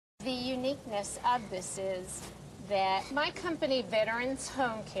The uniqueness of this is that my company, Veterans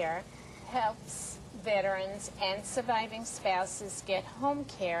Home Care, helps veterans and surviving spouses get home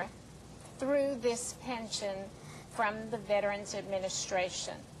care through this pension from the Veterans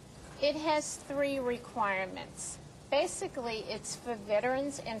Administration. It has 3 requirements. Basically, it's for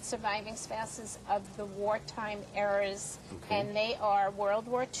veterans and surviving spouses of the wartime eras, and they are World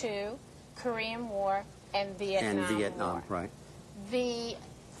War II, Korean War, and Vietnam War. Right. The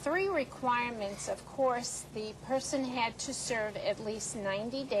 3 requirements, of course, the person had to serve at least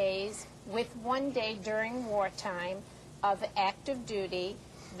 90 days with 1 day during wartime of active duty.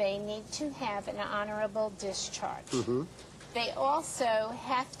 They need to have an honorable discharge. They also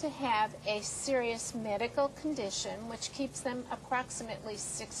have to have a serious medical condition, which keeps them approximately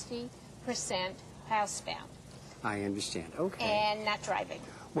 60% housebound. I understand. Okay. And not driving.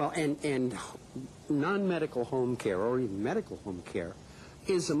 Well, and non-medical home care or even medical home care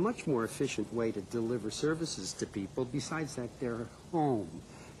is a much more efficient way to deliver services to people. Besides that, they're home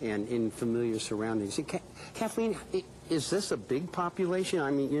and in familiar surroundings. Kathleen, is this a big population?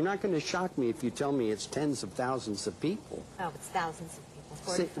 I mean, you're not going to shock me if you tell me it's tens of thousands of people. Oh, it's thousands of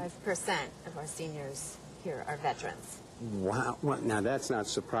people. 45% of our seniors here are veterans. Wow. Well, now, that's not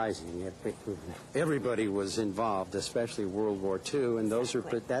surprising. Everybody was involved, especially World War II, and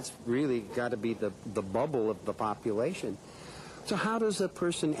that's really got to be the bubble of the population. So how does a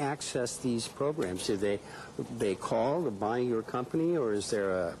person access these programs? Do they call to buy your company, or is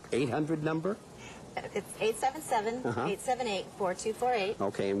there a 800 number? It's 877-878-4248.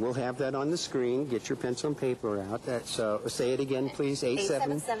 Okay, and we'll have that on the screen. Get your pencil and paper out. So say it again, please.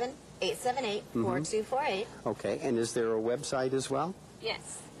 877-878-4248. Okay, and is there a website as well?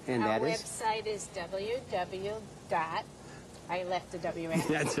 Yes. And our that is? website is I left the W out.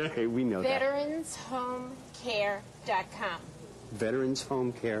 That's okay, we know that. veteranshomecare.com.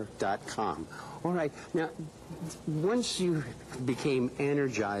 veteranshomecare.com. All right. Now, once you became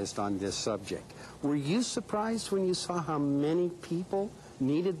energized on this subject, were you surprised when you saw how many people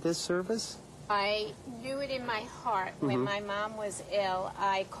needed this service? I knew it in my heart. When my mom was ill,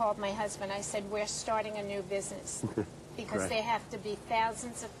 I called my husband. I said, we're starting a new business because there have to be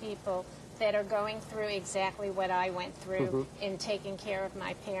thousands of people that are going through exactly what I went through in taking care of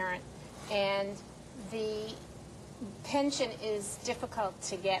my parent. And the pension is difficult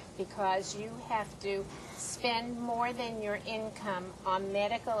to get because you have to spend more than your income on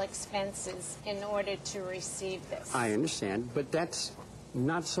medical expenses in order to receive this. I understand, but that's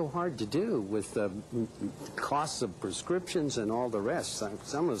not so hard to do with the costs of prescriptions and all the rest.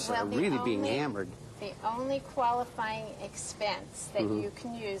 Some of us are really being hammered. The only qualifying expense that you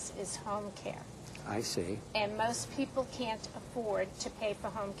can use is home care. I see. And most people can't afford to pay for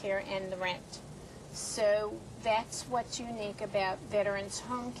home care and the rent. So that's what's unique about Veterans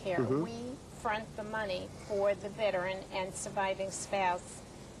Home Care. We front the money for the veteran and surviving spouse.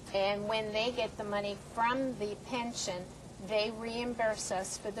 And when they get the money from the pension, they reimburse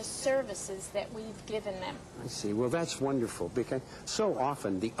us for the services that we've given them. I see. Well, that's wonderful, because so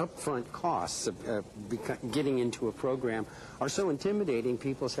often the upfront costs of getting into a program are so intimidating.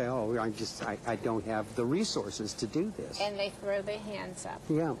 People say, oh, I don't have the resources to do this. And they throw their hands up.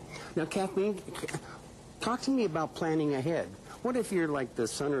 Yeah. Now, Kathleen, talk to me about planning ahead. What if you're like the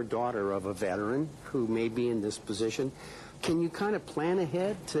son or daughter of a veteran who may be in this position? Can you kind of plan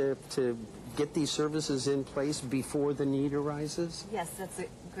ahead to get these services in place before the need arises? Yes, that's a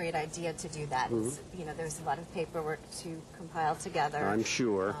great idea to do that. You know, there's a lot of paperwork to compile together. I'm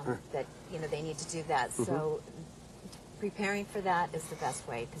sure. That, you know, they need to do that. So preparing for that is the best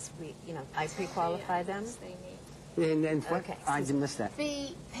way, because I pre-qualify them. And what? Okay, I missed that.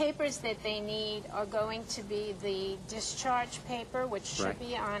 The papers that they need are going to be the discharge paper, which should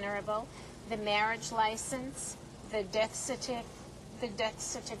be honorable, the marriage license, the death certificate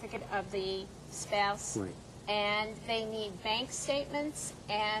of the spouse, and they need bank statements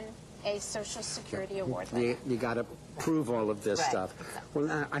and a Social Security award letter. You got to prove all of this stuff.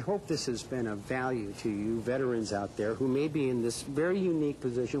 Well, I hope this has been of value to you veterans out there who may be in this very unique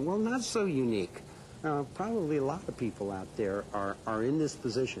position. Well, not so unique. Probably a lot of people out there are in this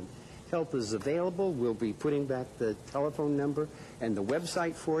position. Help is available. We'll be putting back the telephone number and the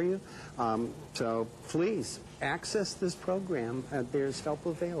website for you. So please access this program. There's help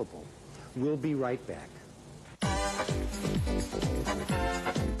available. We'll be right back.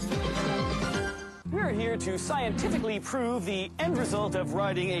 We're here to scientifically prove the end result of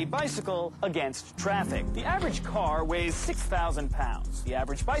riding a bicycle against traffic. The average car weighs 6,000 pounds. The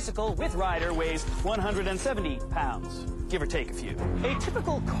average bicycle with rider weighs 170 pounds, give or take a few. A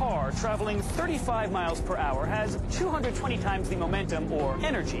typical car traveling 35 miles per hour has 220 times the momentum or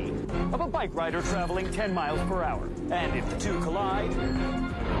energy of a bike rider traveling 10 miles per hour. And if the two collide,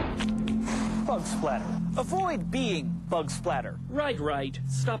 bug splatter. Avoid being bug splatter. Ride right,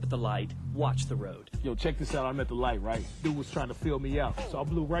 stop at the light, watch the road. Yo, check this out. I'm at the light, right? Dude was trying to fill me out, so I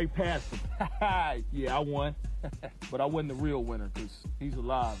blew right past him. Yeah, I won. But I wasn't the real winner, because he's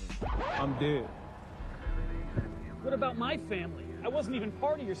alive and I'm dead. What about my family? I wasn't even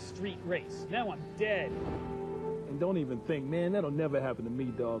part of your street race. Now I'm dead. And don't even think, man, that'll never happen to me,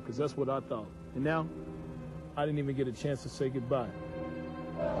 dog, because that's what I thought. And now, I didn't even get a chance to say goodbye.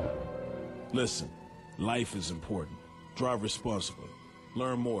 Listen, life is important. Drive responsibly.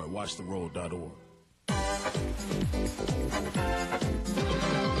 Learn more at watchtheroad.org.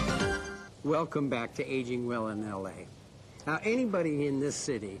 Welcome back to Aging Well in L.A. Now, anybody in this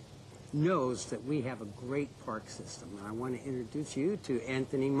city knows that we have a great park system. And I want to introduce you to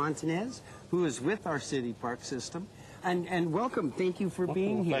Anthony Montanez, who is with our city park system. And welcome. Thank you for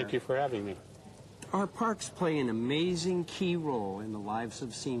being here. Thank you for having me. Our parks play an amazing key role in the lives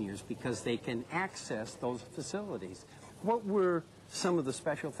of seniors because they can access those facilities. What were some of the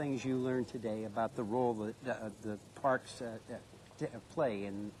special things you learned today about the role that the parks play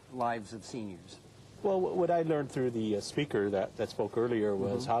in lives of seniors? Well, what I learned through the speaker that spoke earlier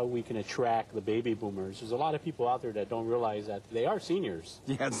was how we can attract the baby boomers. There's a lot of people out there that don't realize that they are seniors.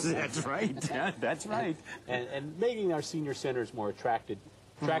 Yes, that's right. That's right. And making our senior centers more attractive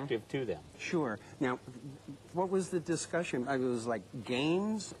to them. Sure. Now, what was the discussion? It was like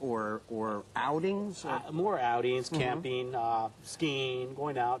games or outings? Or? More outings, camping, skiing,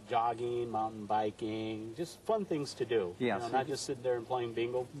 going out, jogging, mountain biking, just fun things to do. Yes. You know, not just sitting there and playing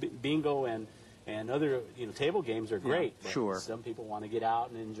bingo and other, table games are great. Yeah, sure. Some people want to get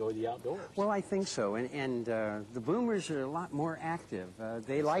out and enjoy the outdoors. Well, I think so. And the boomers are a lot more active.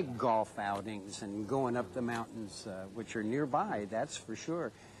 They like golf outings and going up the mountains, which are nearby, that's for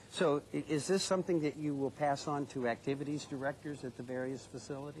sure. So is this something that you will pass on to activities directors at the various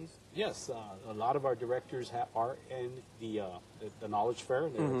facilities? Yes, a lot of our directors are in the Knowledge Fair,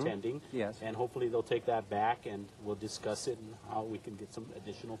 and they're attending. Yes. And hopefully they'll take that back, and we'll discuss it and how we can get some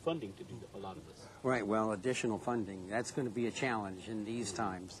additional funding to do a lot of this. Right, well, additional funding, that's going to be a challenge in these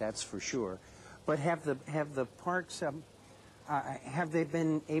times, that's for sure. But have the parks, have they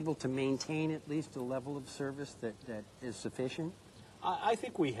been able to maintain at least a level of service that is sufficient? I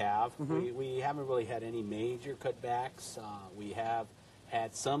think we have. We haven't really had any major cutbacks. We have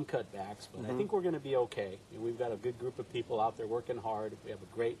had some cutbacks, but I think we're going to be okay. We've got a good group of people out there working hard. We have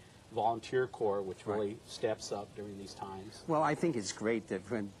a great volunteer corps, which really steps up during these times. Well, I think it's great that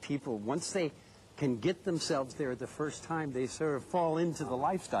when people, once they can get themselves there the first time, they sort of fall into the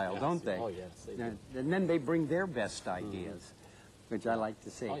lifestyle, don't they? Oh, yes, they do. And then they bring their best ideas, which I like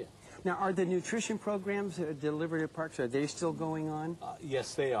to see. Oh, yeah. Now, are the nutrition programs delivered at parks, are they still going on?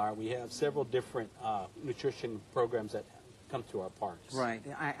 Yes, they are. We have several different nutrition programs that come to our parks. Right.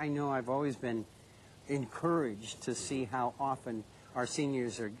 I know I've always been encouraged to see how often our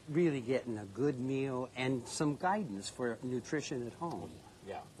seniors are really getting a good meal and some guidance for nutrition at home.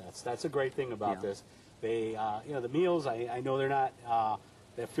 Yeah, that's a great thing about this. They, the meals, I know they're not,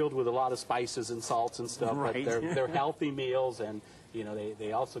 they're filled with a lot of spices and salts and stuff, Right. but they're healthy meals, and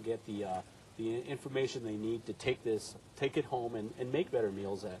they also get the information they need to take it home and make better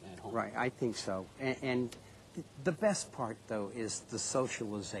meals at home. Right, I think so. And the best part, though, is the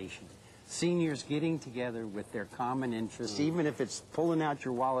socialization. Seniors getting together with their common interests, even if it's pulling out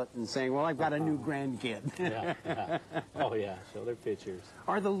your wallet and saying, well, I've got a new grandkid. Yeah. Oh, yeah, show their pictures.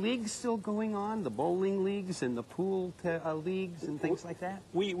 Are the leagues still going on, the bowling leagues and the pool leagues and things like that?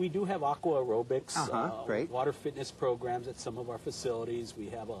 We do have aqua aerobics, Great. water fitness programs at some of our facilities. We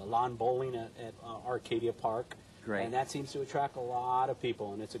have a lawn bowling at Arcadia Park. Great. And that seems to attract a lot of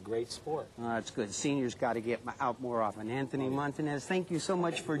people, and it's a great sport. That's good. Seniors got to get out more often. Anthony Montanez, thank you so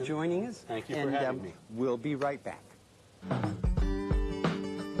much for joining us. Thank you for having me. We'll be right back.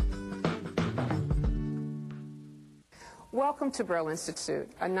 Welcome to Braille Institute,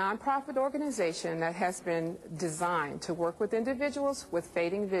 a nonprofit organization that has been designed to work with individuals with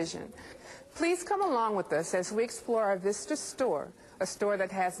fading vision. Please come along with us as we explore our Vista store, a store that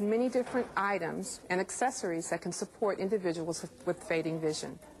has many different items and accessories that can support individuals with fading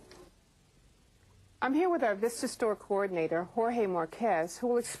vision. I'm here with our Vista store coordinator, Jorge Marquez, who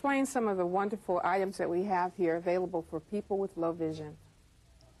will explain some of the wonderful items that we have here available for people with low vision.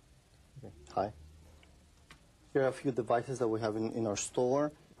 Hi. Here are a few devices that we have in our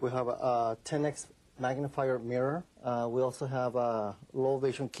store. We have a 10x magnifier mirror. We also have a low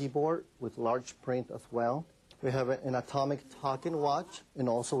vision keyboard with large print as well. We have an atomic talking watch and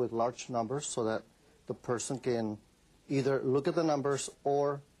also with large numbers so that the person can either look at the numbers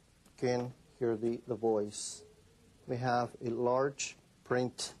or can hear the voice. We have a large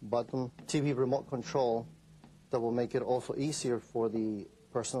print button TV remote control that will make it also easier for the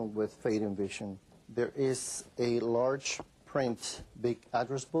person with fading vision. There is a large print big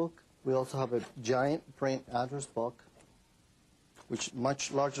address book. We also have a giant print address book, which is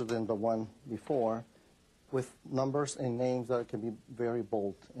much larger than the one before, with numbers and names that can be very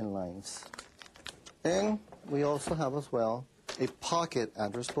bold in lines. And we also have as well a pocket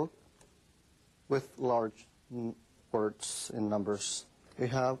address book with large words and numbers. We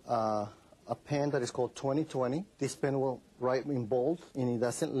have a pen that is called 2020. This pen will write in bold and it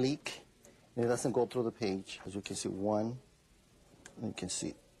doesn't leak and it doesn't go through the page. As you can see, 1, and you can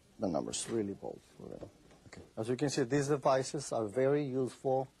see the numbers really bold. Okay. As you can see, these devices are very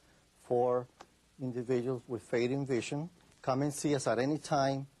useful for individuals with fading vision. Come and see us at any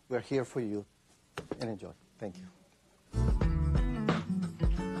time. We're here for you. And enjoy. Thank you.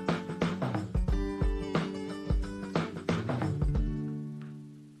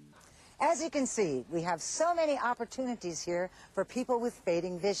 As you can see, we have so many opportunities here for people with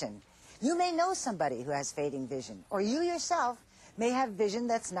fading vision. You may know somebody who has fading vision, or you yourself may have vision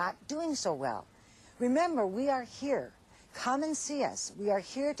that's not doing so well. Remember, we are here. Come and see us. We are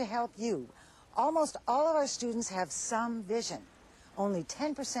here to help you. Almost all of our students have some vision. Only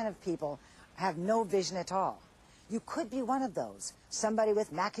 10% of people have no vision at all. You could be one of those, somebody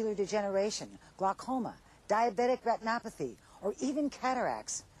with macular degeneration, glaucoma, diabetic retinopathy, or even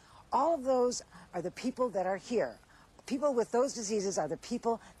cataracts. All of those are the people that are here. People with those diseases are the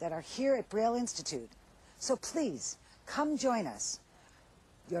people that are here at Braille Institute. So please, come join us.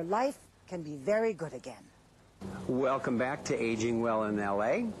 Your life can be very good again. Welcome back to Aging Well in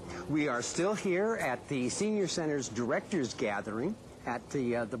LA. We are still here at the Senior Center's Directors Gathering at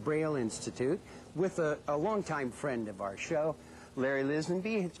the Braille Institute with a longtime friend of our show, Larry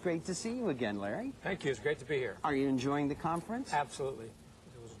Lisenby. It's great to see you again, Larry. Thank you. It's great to be here. Are you enjoying the conference? Absolutely.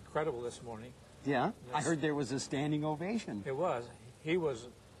 It was incredible this morning. Yeah? I heard there was a standing ovation. It was.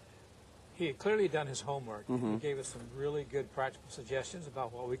 He had clearly done his homework. He gave us some really good practical suggestions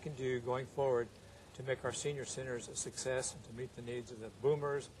about what we can do going forward to make our senior centers a success and to meet the needs of the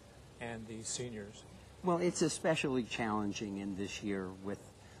boomers and the seniors. Well, it's especially challenging in this year with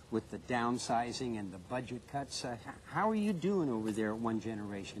the downsizing and the budget cuts. How are you doing over there at One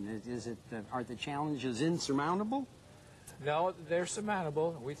Generation? Are the challenges insurmountable? No, they're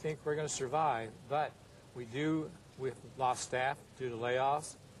surmountable. We think we're going to survive, but we've lost staff due to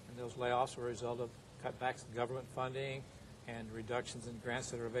layoffs, and those layoffs were a result of cutbacks in government funding and reductions in grants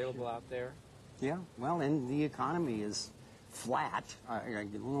that are available out there. Yeah, well, and the economy is flat. I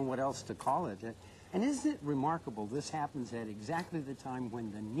don't know what else to call it. And isn't it remarkable this happens at exactly the time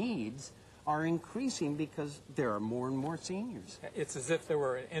when the needs are increasing because there are more and more seniors? It's as if there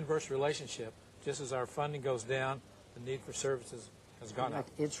were an inverse relationship. Just as our funding goes down, the need for services has gone up.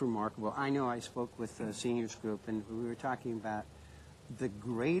 It's remarkable. I know I spoke with the seniors group, and we were talking about the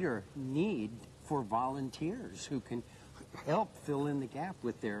greater need for volunteers who can help fill in the gap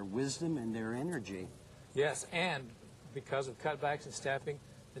with their wisdom and their energy. Yes, and because of cutbacks in staffing,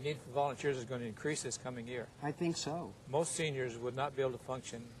 the need for volunteers is going to increase this coming year. I think so. Most seniors would not be able to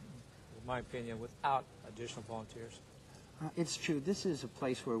function, in my opinion, without additional volunteers. It's true. This is a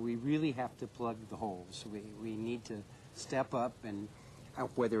place where we really have to plug the holes. We need to step up, and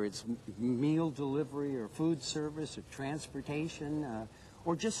whether it's meal delivery or food service or transportation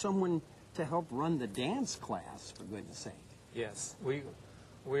or just someone to help run the dance class, for goodness sake. Yes.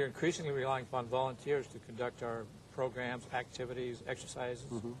 We're increasingly relying upon volunteers to conduct our programs, activities, exercises.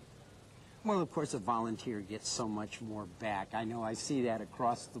 Well, of course, a volunteer gets so much more back. I know I see that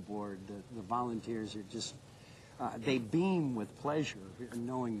across the board. The volunteers are just, they beam with pleasure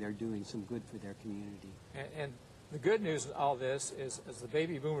knowing they're doing some good for their community. And the good news in all this is as the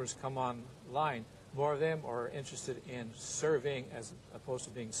baby boomers come online, more of them are interested in serving as opposed to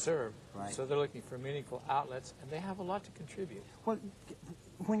being served. Right. So they're looking for meaningful outlets, and they have a lot to contribute. Well,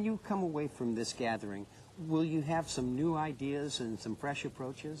 when you come away from this gathering, will you have some new ideas and some fresh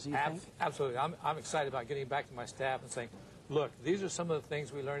approaches, you think? Absolutely. I'm excited about getting back to my staff and saying, look, these are some of the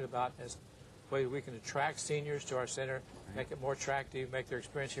things we learned about as ways we can attract seniors to our center, make it more attractive, make their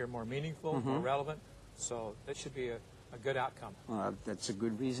experience here more meaningful, more relevant. So that should be a good outcome. That's a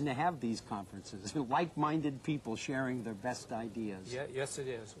good reason to have these conferences. Like-minded people sharing their best ideas. Yeah, yes, it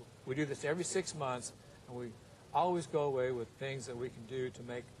is. We do this every 6 months, and we always go away with things that we can do to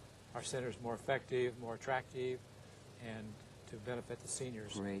make our centers more effective, more attractive, and to benefit the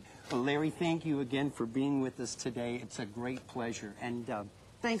seniors. Great. Well, Larry, thank you again for being with us today. It's a great pleasure. And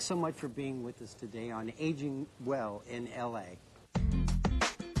thanks so much for being with us today on Aging Well in L.A.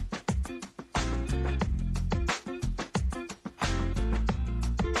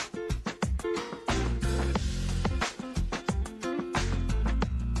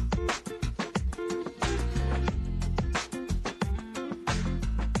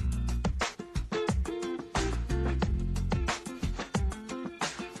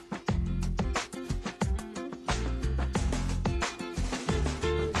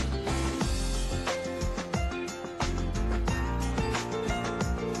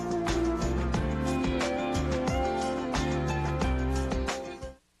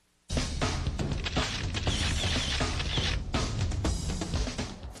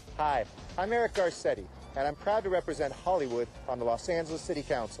 Hi, I'm Eric Garcetti, and I'm proud to represent Hollywood on the Los Angeles City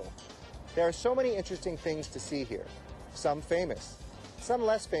Council. There are so many interesting things to see here, some famous, some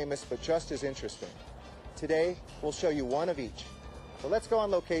less famous but just as interesting. Today, we'll show you one of each. So let's go on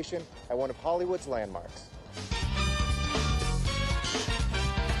location at one of Hollywood's landmarks.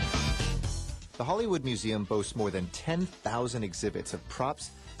 The Hollywood Museum boasts more than 10,000 exhibits of props,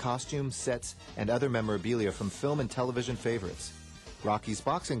 costumes, sets, and other memorabilia from film and television favorites. Rocky's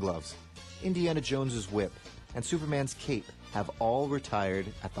boxing gloves, Indiana Jones's whip, and Superman's cape have all retired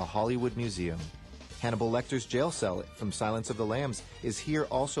at the Hollywood Museum. Hannibal Lecter's jail cell from Silence of the Lambs is here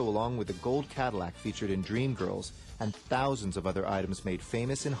also, along with the gold Cadillac featured in Dreamgirls and thousands of other items made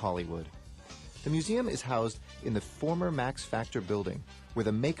famous in Hollywood. The museum is housed in the former Max Factor building, where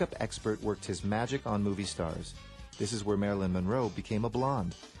the makeup expert worked his magic on movie stars. This is where Marilyn Monroe became a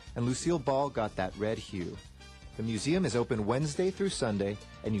blonde, and Lucille Ball got that red hue. The museum is open Wednesday through Sunday,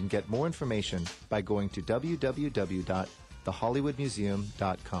 and you can get more information by going to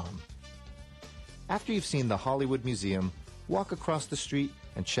www.thehollywoodmuseum.com. After you've seen the Hollywood Museum, walk across the street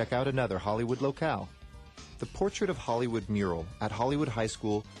and check out another Hollywood locale. The Portrait of Hollywood mural at Hollywood High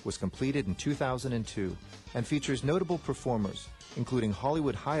School was completed in 2002 and features notable performers, including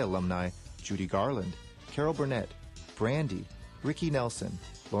Hollywood High alumni Judy Garland, Carol Burnett, Brandy, Ricky Nelson,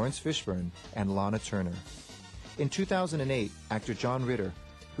 Lawrence Fishburne, and Lana Turner. In 2008, actor John Ritter,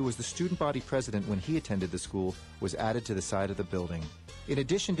 who was the student body president when he attended the school, was added to the side of the building. In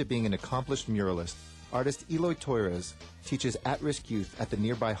addition to being an accomplished muralist, artist Eloy Torres teaches at-risk youth at the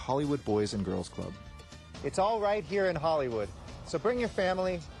nearby Hollywood Boys and Girls Club. It's all right here in Hollywood, so bring your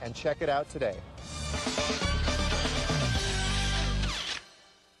family and check it out today.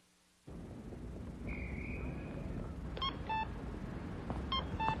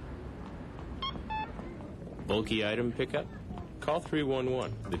 Bulky item pickup? Call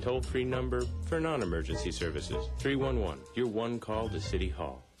 311, the toll-free number for non-emergency services. 311, your one call to City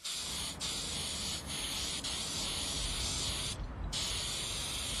Hall.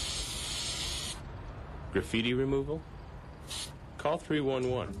 Graffiti removal? Call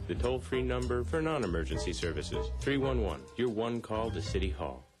 311, the toll-free number for non-emergency services. 311, your one call to City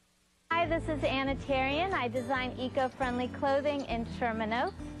Hall. Hi, this is Anna Tarian. I design eco-friendly clothing in Sherman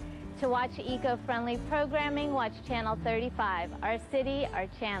Oaks. To watch eco-friendly programming, watch Channel 35. Our city, our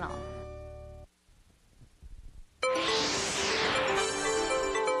channel.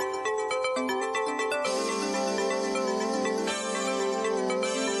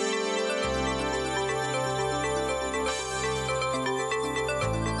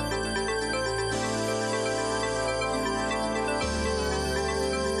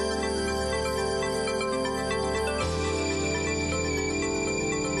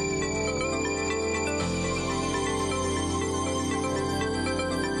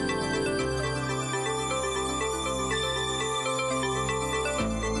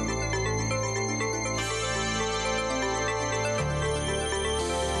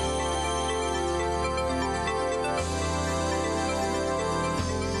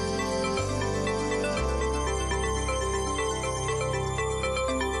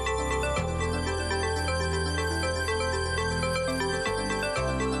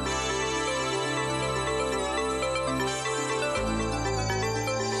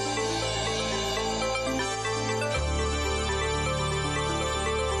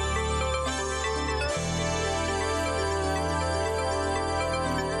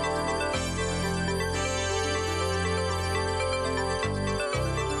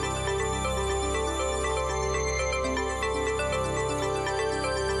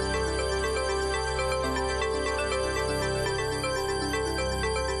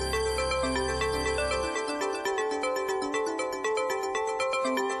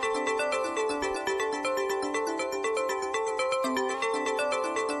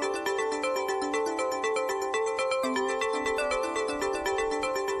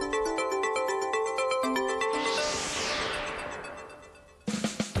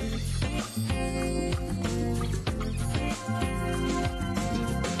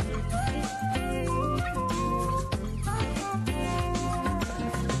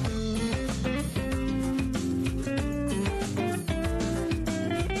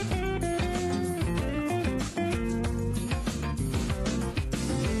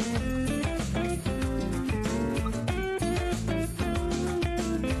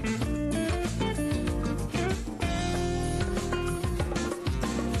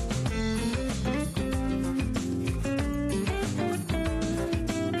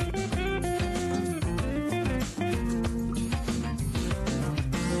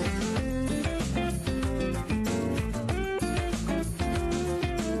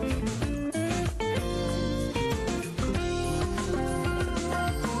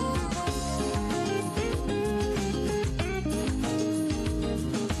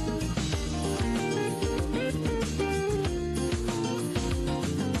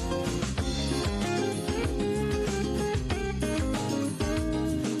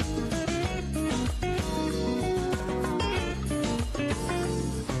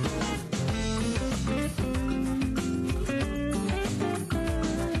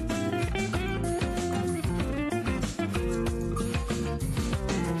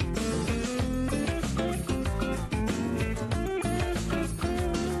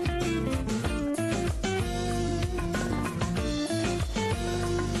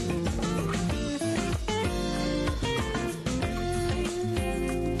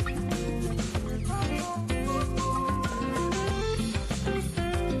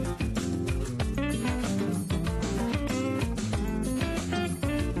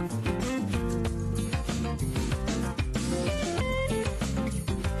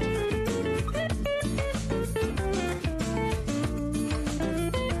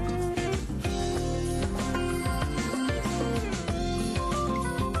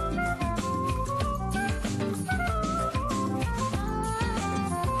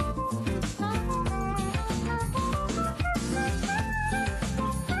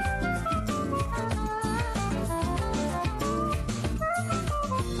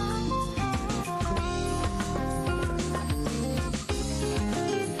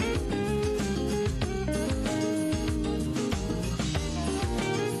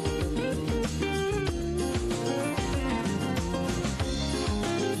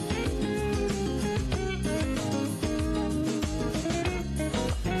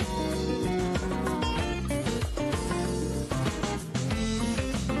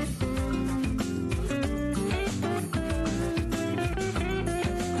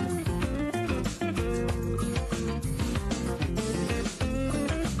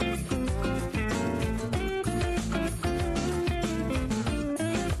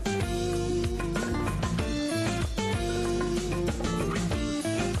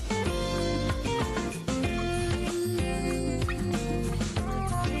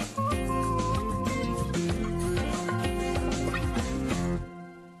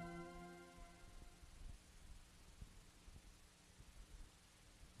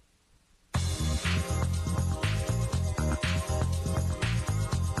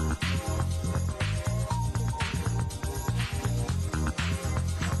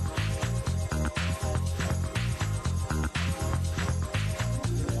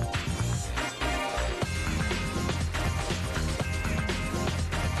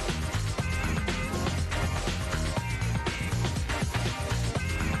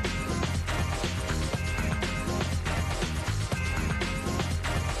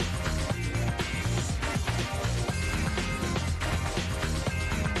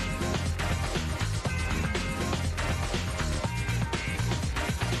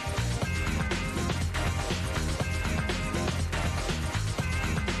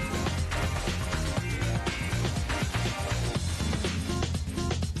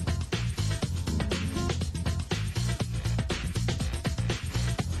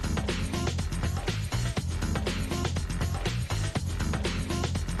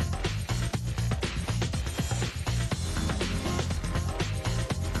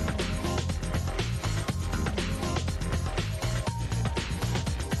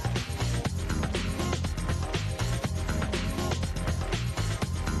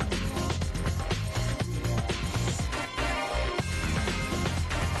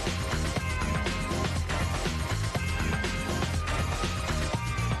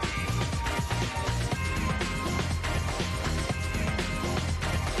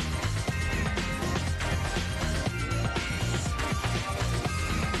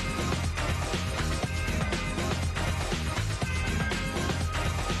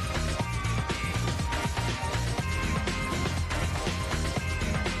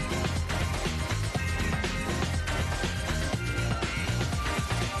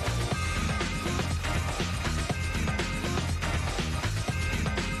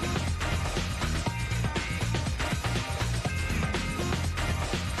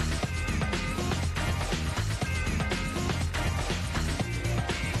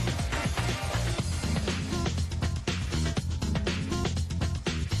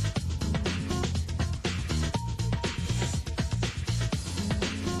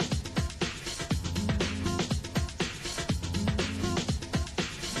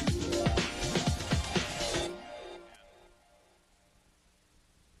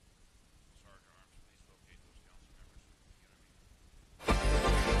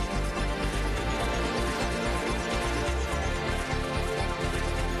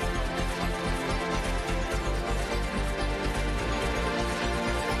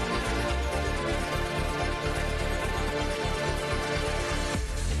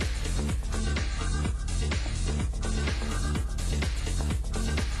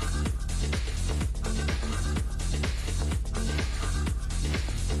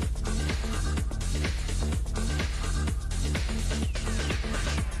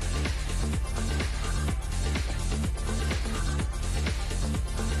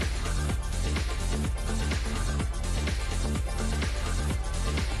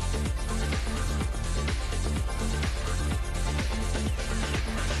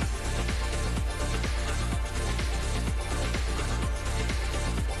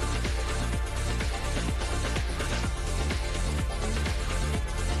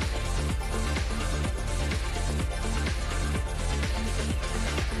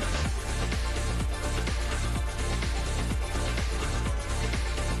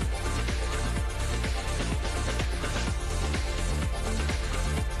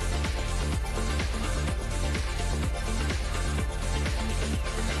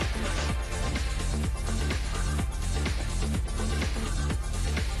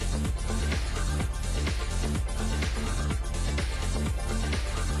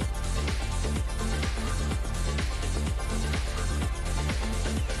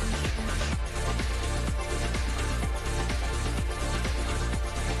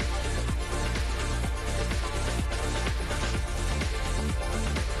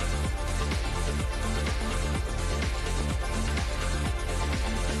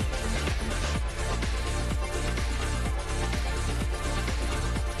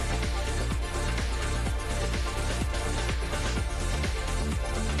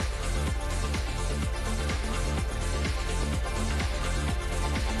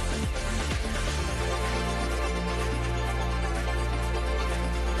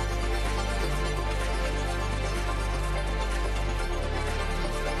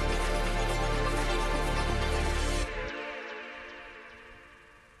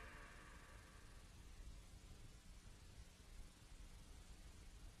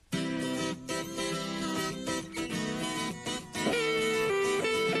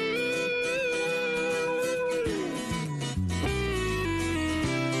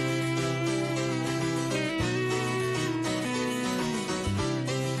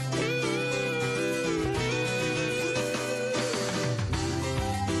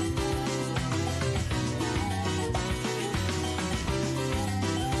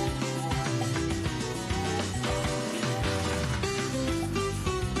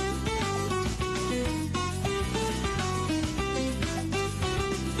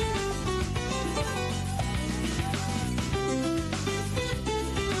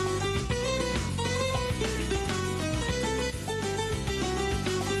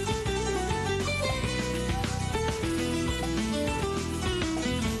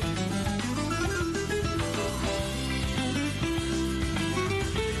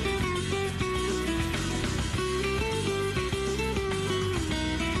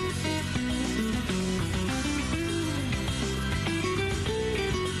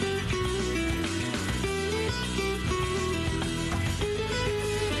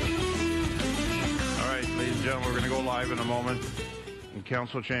 live in a moment in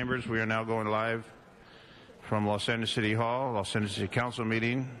council chambers. We are now going live from Los Angeles City Hall, Los Angeles City Council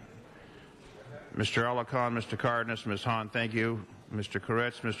meeting. Mr. Alarcon, Mr. Cardenas, Ms. Hahn, thank you. Mr.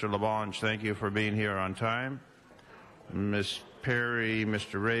 Koretz, Mr. Labange, thank you for being here on time. Ms. Perry,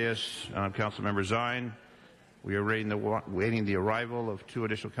 Mr. Reyes, Councilmember Zine. We are waiting the arrival of 2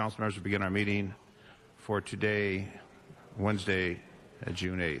 additional council members to begin our meeting for today, Wednesday,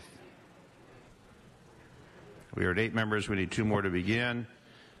 June 8th. We are at 8 members. We need 2 more to begin.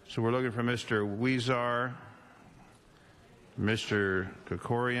 So we're looking for Mr. Huizar, Mr.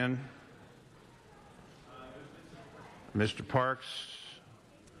 Krikorian, Mr. Parks,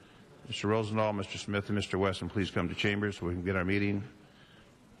 Mr. Rosendahl, Mr. Smith, and Mr. Wesson. Please come to chambers so we can get our meeting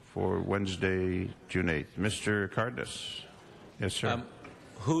for Wednesday, June 8th. Mr. Cardenas. Yes, sir.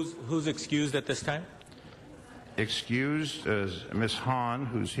 Who's excused at this time? Excused is Ms. Hahn,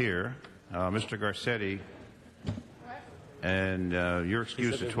 who's here, Mr. Garcetti, and you're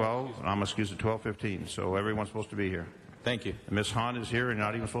excused at 12, and I'm excused at 12:15, so everyone's supposed to be here. Thank you. Ms. Hahn is here and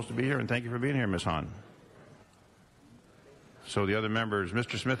not even supposed to be here, and thank you for being here, Ms. Hahn. So the other members,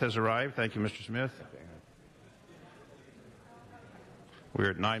 Mr. Smith has arrived. Thank you, Mr. Smith.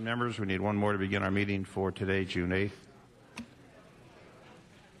 We're at 9 members. We need 1 more to begin our meeting for today, June 8th.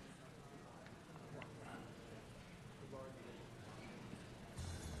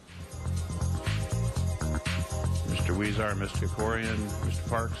 Mr. Huizar, Mr. Krikorian, Mr.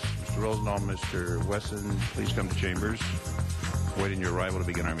 Parks, Mr. Rosendahl, Mr. Wesson, please come to chambers. Waiting your arrival to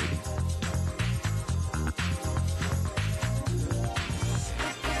begin our meeting.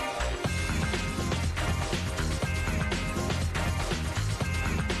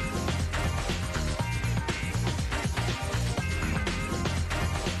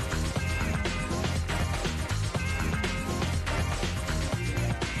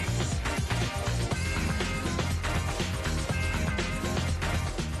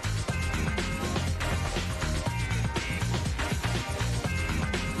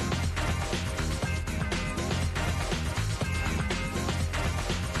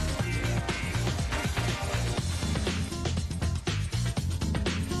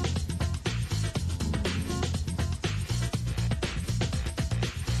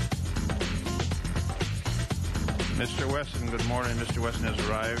 Mr. Wesson, good morning. Mr. Wesson has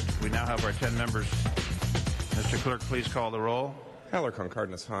arrived. We now have our 10 members. Mr. Clerk, please call the roll. Alarcon,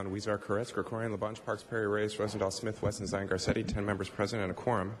 Cardenas, Hahn, Huizar, Koretz, Krikorian, Labange, Parks, Perry, Reyes, Rosendahl, Smith, Wesson, Zine, Garcetti, 10 members present and a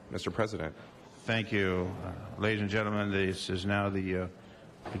quorum. Mr. President. Thank you. Ladies and gentlemen, this is now the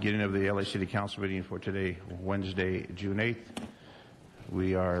beginning of the LA City Council meeting for today, Wednesday, June 8th.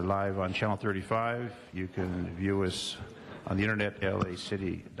 We are live on Channel 35. You can view us on the internet,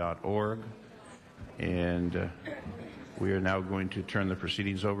 lacity.org. And we are now going to turn the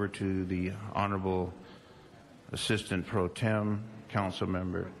proceedings over to the Honorable Assistant Pro Tem, Council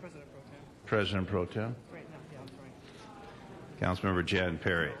Member, President Pro Tem, Councilmember Jan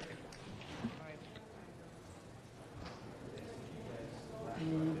Perry.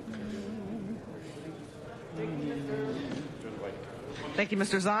 Thank you,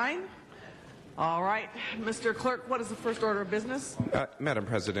 Mr. Zine. All right, Mr. Clerk, what is the first order of business? Madam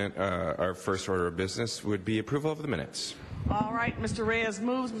President, our first order of business would be approval of the minutes. All right, Mr. Reyes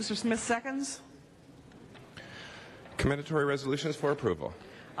moves, Mr. Smith seconds. Commendatory resolutions for approval.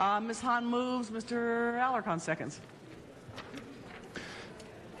 Ms. Hahn moves, Mr. Alarcon seconds.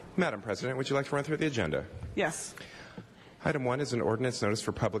 Madam President, would you like to run through the agenda? Yes. Item 1 is an ordinance notice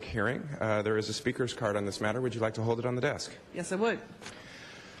for public hearing. There is a speaker's card on this matter. Would you like to hold it on the desk? Yes, I would.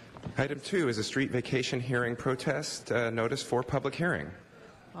 Item 2 is a street vacation hearing protest notice for public hearing.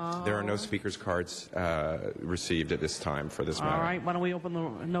 There are no speakers cards received at this time for this matter. All right, why don't we open the,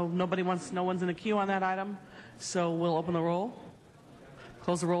 no one's in the queue on that item, so we'll open the roll.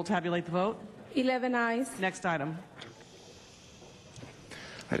 Close the roll, tabulate the vote. 11 ayes. Next item.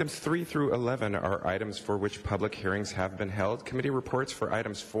 Items 3 through 11 are items for which public hearings have been held. Committee reports for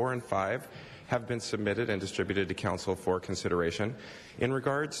items 4 and 5 have been submitted and distributed to Council for consideration. In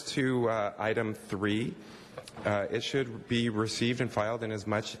regards to item 3, it should be received and filed in as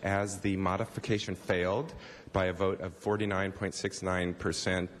much as the modification failed by a vote of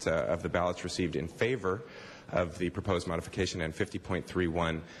 49.69% of the ballots received in favor of the proposed modification and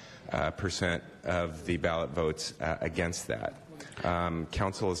 50.31% of the ballot votes against that.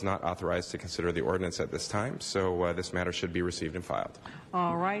 Council is not authorized to consider the ordinance at this time, so this matter should be received and filed.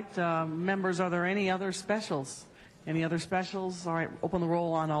 All right, members, are there any other specials? Any other specials? All right, open the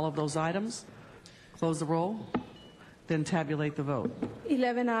roll on all of those items. Close the roll. Then tabulate the vote.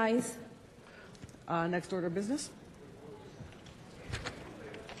 11 ayes. Next order of business.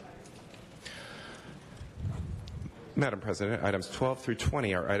 Madam President, items 12 through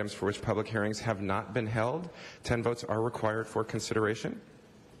 20 are items for which public hearings have not been held. 10 votes are required for consideration.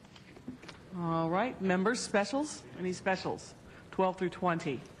 All right. Members, specials? Any specials? 12 through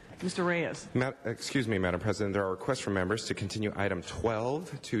 20. Mr. Reyes. Excuse me, Madam President. There are requests from members to continue item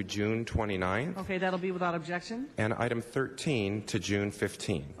 12 to June 29th. Okay, that'll be without objection. And item 13 to June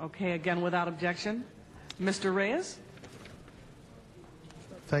 15th. Okay, again without objection. Mr. Reyes?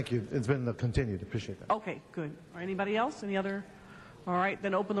 Thank you. It's been continued. Appreciate that. Okay, good. Anybody else? Any other? All right,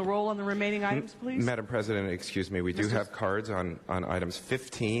 then open the roll on the remaining items, please. Madam President, excuse me. We do have cards on items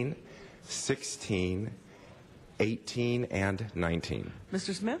 15, 16, 18, and 19.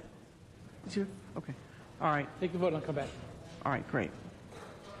 Mr. Smith? Did you? Okay. All right. Take the vote and I'll come back. All right, great.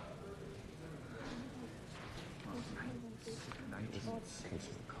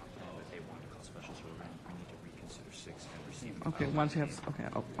 Okay, once you have, okay,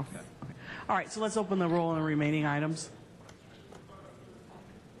 okay. All right, so let's open the roll on the remaining items.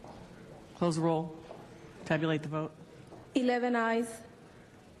 Close the roll. Tabulate the vote. 11 ayes.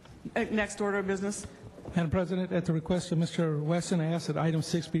 Next order of business. Madam President, at the request of Mr. Wesson, I ask that item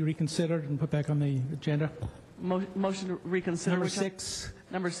 6 be reconsidered and put back on the agenda. Motion to reconsider. Number 6.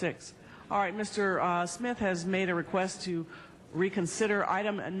 Number 6. All right, Mr. Smith has made a request to reconsider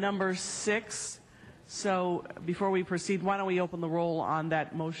item number 6. So before we proceed, why don't we open the roll on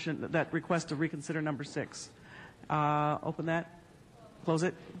that motion, that request to reconsider number 6. Open that. Close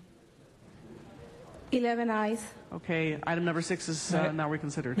it. 11 ayes. Okay, item number 6 is now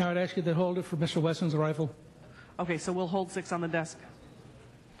reconsidered. Now I'd ask you to hold it for Mr. Wesson's arrival. Okay, so we'll hold 6 on the desk.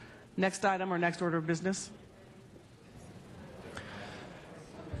 Next item or next order of business.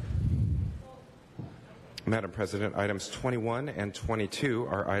 Madam President, items 21 and 22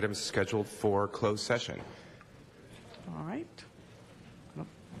 are items scheduled for closed session. All right.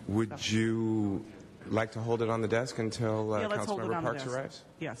 Would you like to hold it on the desk until let's hold it Councilmember on Parks the desk. arrives?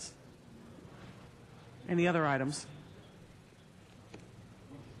 Yes. Any other items?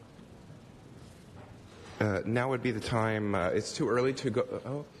 Now would be the time. It's too early to go.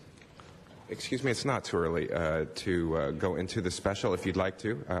 Oh, excuse me. It's not too early to go into the special. If you'd like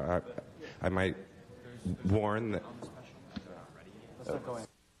to, I might warn that.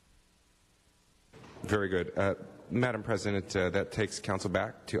 Very good. Madam President, that takes council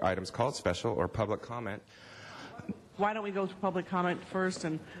back to items called special or public comment. Why don't we go to public comment first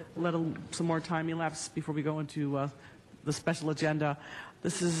and let some more time elapse before we go into the special agenda.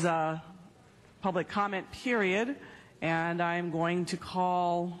 This is public comment period, and I'm going to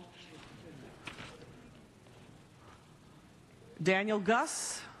call Daniel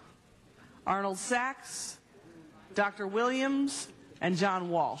Gus, Arnold Sachs, Dr. Williams, and John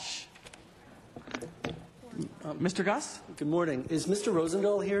Walsh. Mr. Gus? Good morning. Is Mr.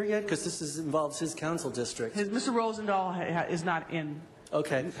 Rosendahl here yet? Because this involves his council district. Mr. Rosendahl is not in.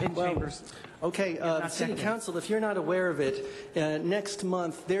 Okay. In chambers. Okay. City Council, if you're not aware of it, next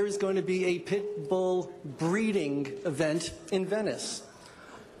month there is going to be a pit bull breeding event in Venice.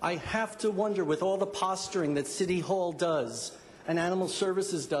 I have to wonder, with all the posturing that City Hall does and Animal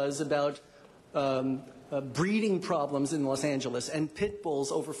Services does about breeding problems in Los Angeles and pit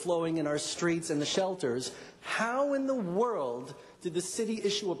bulls overflowing in our streets and the shelters, how in the world did the city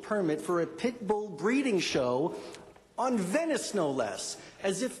issue a permit for a pit bull breeding show on Venice, no less?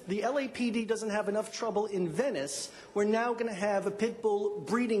 As if the LAPD doesn't have enough trouble in Venice, we're now going to have a pit bull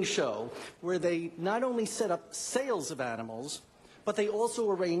breeding show where they not only set up sales of animals, but they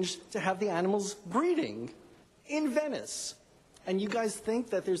also arrange to have the animals breeding in Venice. And you guys think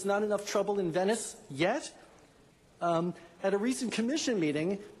that there's not enough trouble in Venice yet? At a recent commission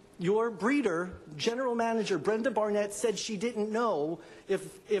meeting, your breeder, General Manager Brenda Barnett, said she didn't know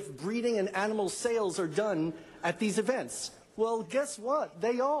if breeding and animal sales are done at these events. Well, guess what?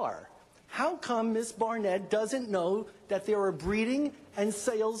 They are. How come Miss Barnett doesn't know that there are breeding and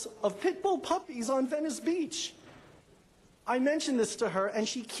sales of pit bull puppies on Venice Beach? I mentioned this to her, and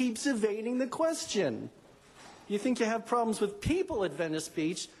she keeps evading the question. You think you have problems with people at Venice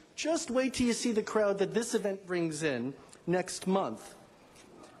Beach? Just wait till you see the crowd that this event brings in next month.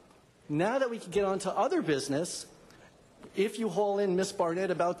 Now that we can get on to other business, if you haul in Miss Barnett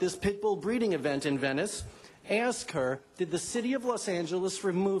about this pit bull breeding event in Venice, ask her, did the city of Los Angeles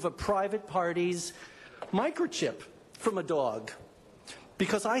remove a private party's microchip from a dog?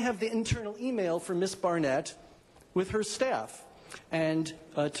 Because I have the internal email from Miss Barnett with her staff. And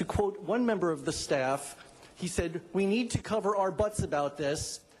to quote one member of the staff, he said, "We need to cover our butts about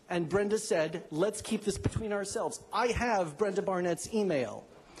this." And Brenda said, "Let's keep this between ourselves." I have Brenda Barnett's email.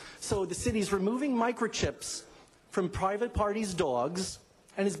 So the city's removing microchips from private parties' dogs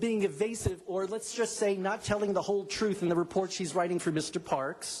and is being evasive, or let's just say not telling the whole truth in the report she's writing for Mr.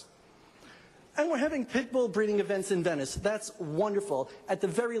 Parks. And we're having pit bull breeding events in Venice. That's wonderful. At the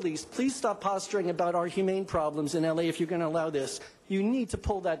very least, please stop posturing about our humane problems in LA if you're going to allow this. You need to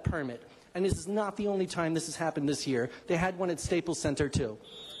pull that permit. And this is not the only time this has happened this year. They had one at Staples Center, too.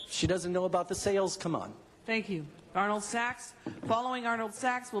 She doesn't know about the sales. Come on. Thank you. Arnold Sachs. Following Arnold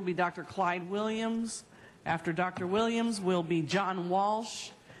Sachs will be Dr. Clyde Williams. After Dr. Williams will be John Walsh.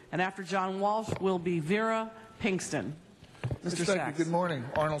 And after John Walsh will be Vera Pinkston. Mr. Sachs. Good morning.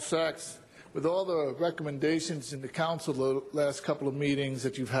 Arnold Sachs. With all the recommendations in the council the last couple of meetings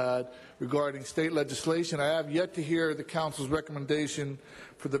that you've had regarding state legislation, I have yet to hear the council's recommendation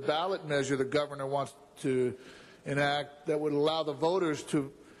for the ballot measure the governor wants to enact that would allow the voters to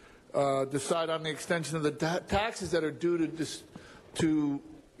decide on the extension of the taxes that are due to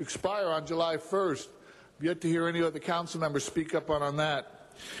expire on July 1st. I've yet to hear any other council members speak up on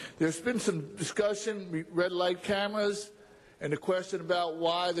that. There's been some discussion, red light cameras, and the question about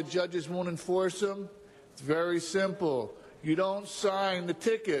why the judges won't enforce them. It's very simple. You don't sign the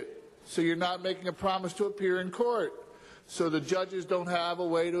ticket, so you're not making a promise to appear in court. So the judges don't have a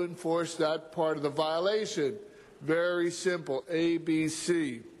way to enforce that part of the violation. Very simple,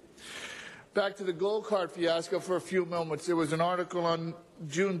 ABC. Back to the gold card fiasco for a few moments. There was an article on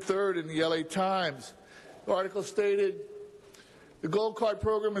June 3rd in the LA Times. The article stated the gold card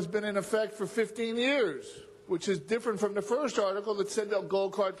program has been in effect for 15 years, which is different from the first article that said the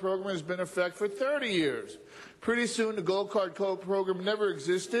gold card program has been in effect for 30 years. Pretty soon the gold card program never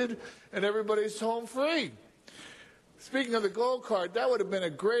existed and everybody's home free. Speaking of the gold card, that would have been a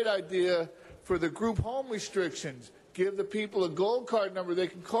great idea for the group home restrictions. Give the people a gold card number they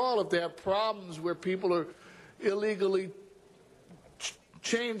can call if they have problems where people are illegally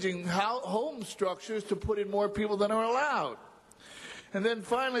changing home structures to put in more people than are allowed. And then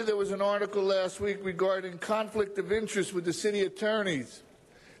finally, there was an article last week regarding conflict of interest with the city attorneys,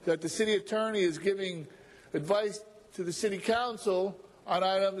 that the city attorney is giving advice to the city council on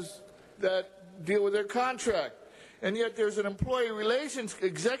items that deal with their contract. And yet there's an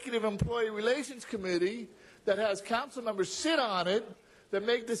executive employee relations committee that has council members sit on it that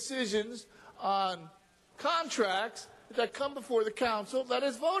make decisions on contracts that come before the council that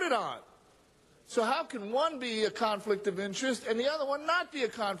is voted on. So how can one be a conflict of interest and the other one not be a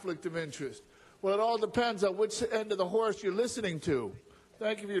conflict of interest? Well, it all depends on which end of the horse you're listening to.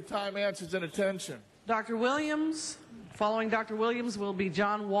 Thank you for your time, answers, and attention. Dr. Williams. Following Dr. Williams will be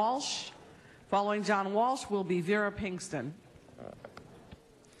John Walsh. Following John Walsh will be Vera Pinkston.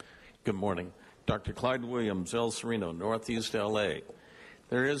 Good morning. Dr. Clyde Williams, El Sereno, Northeast LA.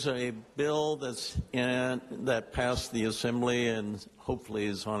 There is a bill that passed the Assembly and hopefully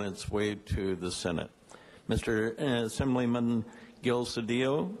is on its way to the Senate. Mr. Assemblyman Gil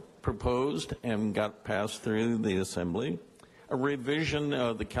Cedillo proposed and got passed through the Assembly a revision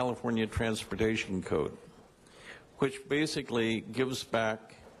of the California Transportation Code, which basically gives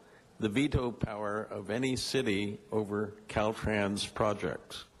back the veto power of any city over Caltrans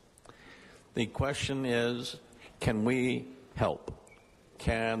projects. The question is, can we help?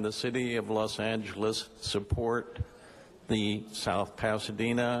 Can the city of Los Angeles support the South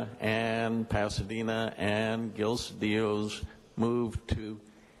Pasadena and Gil Cedillo's move to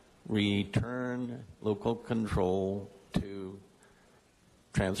return local control to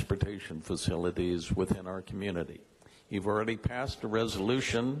transportation facilities within our community? You've already passed a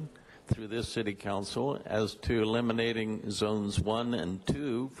resolution through this city council as to eliminating zones 1 and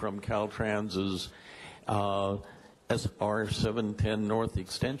 2 from Caltrans's SR 710 North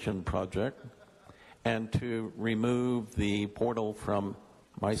Extension project, and to remove the portal from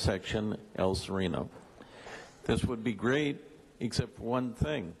my section, El Sereno. This would be great, except for one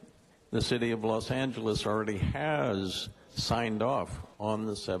thing. The city of Los Angeles already has signed off on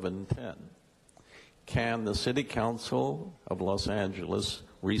the 710. Can the city council of Los Angeles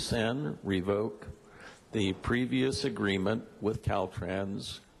rescind, revoke the previous agreement with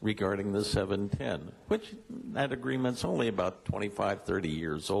Caltrans regarding the 710, which that agreement's only about 25, 30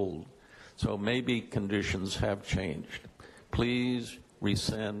 years old. So maybe conditions have changed. Please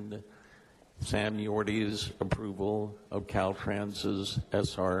rescind Sam Yorty's approval of Caltrans's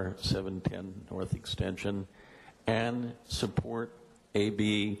SR 710 North Extension and support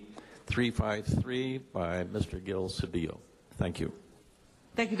AB 353 by Mr. Gil Cedillo. Thank you.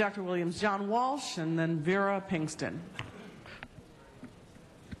 Thank you, Dr. Williams. John Walsh and then Vera Pinkston.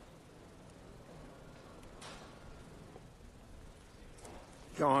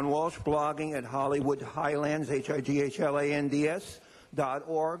 John Walsh, blogging at Hollywood Highlands,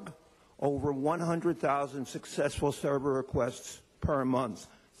 HIGHLANDS.org. Over 100,000 successful server requests per month,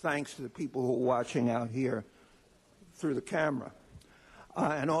 thanks to the people who are watching out here through the camera.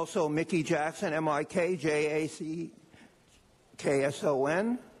 And also Mickey Jackson, MIKJACKSON.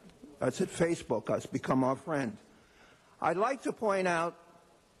 That's at Facebook, us, become our friend. I'd like to point out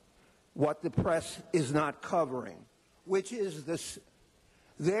what the press is not covering, which is this.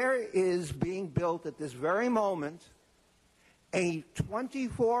 There is being built at this very moment a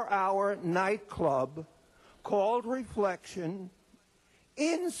 24-hour nightclub called Reflection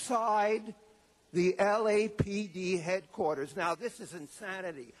inside the LAPD headquarters. Now, this is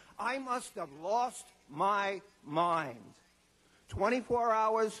insanity. I must have lost my mind. 24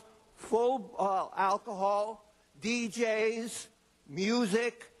 hours, full alcohol, DJs,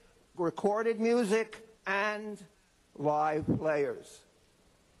 music, recorded music, and live players.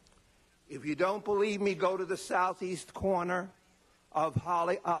 If you don't believe me, go to the southeast corner of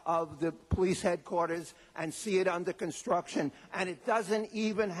the police headquarters and see it under construction, and it doesn't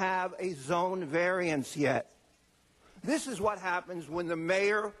even have a zone variance yet. This is what happens when the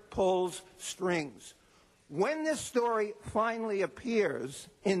mayor pulls strings. When this story finally appears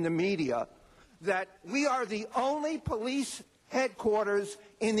in the media, that we are the only police headquarters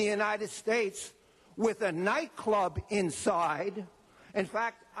in the United States with a nightclub inside. In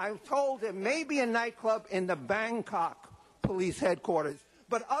fact, I'm told there may be a nightclub in the Bangkok police headquarters.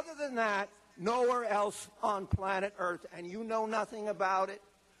 But other than that, nowhere else on planet Earth. And you know nothing about it.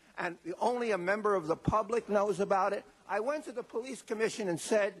 And only a member of the public knows about it. I went to the police commission and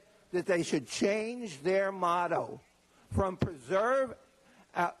said that they should change their motto from protect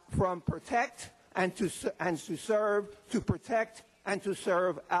and to serve, to protect and to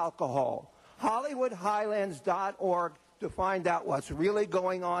serve alcohol. HollywoodHighlands.org to find out what's really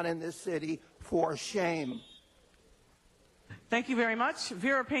going on in this city. For shame. Thank you very much.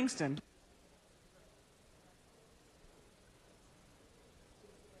 Vera Pinkston.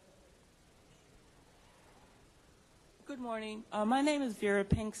 Good morning. My name is Vera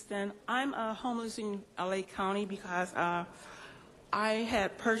Pinkston. I'm homeless in LA County because I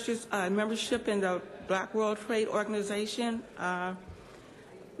had purchased a membership in the Black World Trade Organization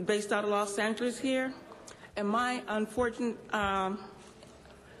based out of Los Angeles here. And my unfortunate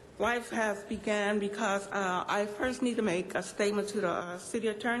life has begun because I first need to make a statement to the city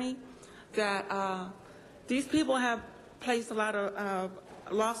attorney that these people have placed a lot of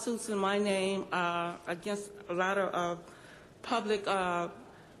lawsuits in my name against a lot of public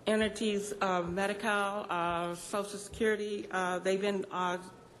entities, Medi-Cal, Social Security. They've been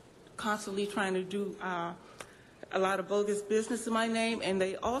constantly trying to do a lot of bogus business in my name, and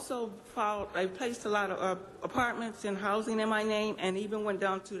they also they placed a lot of apartments and housing in my name, and even went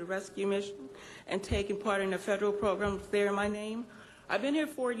down to the rescue mission and taken part in the federal programs there in my name. I've been here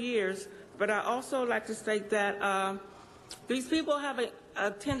 4 years, but I also like to state that these people have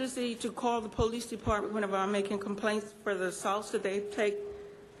a tendency to call the police department whenever I'm making complaints for the assaults that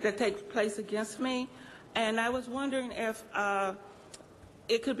take place against me, and I was wondering if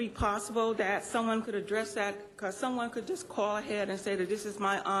it could be possible that someone could address that, because someone could just call ahead and say that this is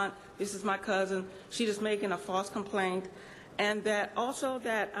my aunt, this is my cousin, she's just making a false complaint, and that also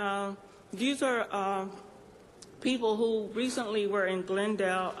that these are people who recently were in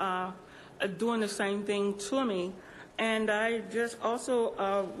Glendale doing the same thing to me. And I just also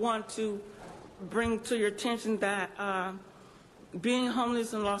want to bring to your attention that being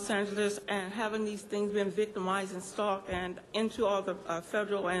homeless in Los Angeles and having these things been victimized and stalked and into all the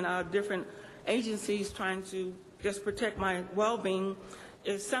federal and different agencies trying to just protect my well-being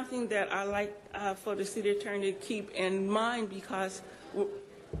is something that I like for the city attorney to keep in mind, because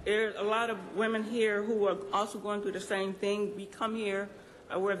there are a lot of women here who are also going through the same thing. We come here,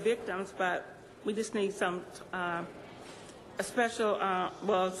 we're victims, but we just need some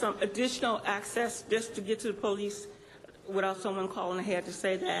some additional access just to get to the police without someone calling ahead to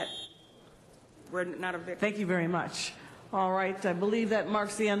say that we're not a victim. Thank you very much. All right, I believe that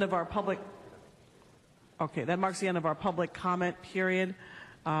marks the end of our public. Okay, that marks the end of our public comment period.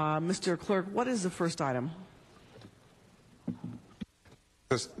 Mr. Clerk, what is the first item?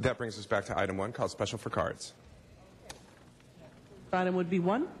 That brings us back to item 1, called Special for Cards. Item would be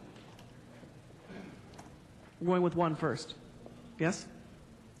 1. We're going with 1 first. Yes?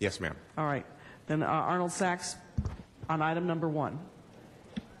 Yes, ma'am. All right. Then Arnold Sachs on item number 1.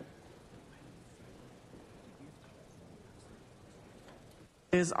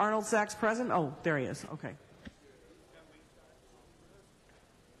 Is Arnold Sachs present? Oh, there he is. Okay.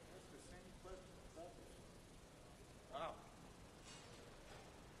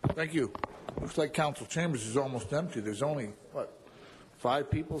 Thank you. Looks like council chambers is almost empty. There's only, 5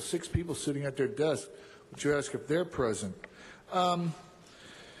 people, 6 people sitting at their desk. Would you ask if they're present? It's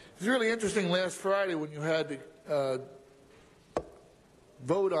really interesting last Friday when you had the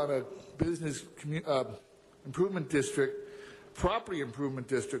vote on a business improvement district, property improvement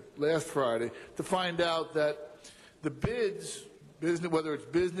district last Friday, to find out that the bids, whether it's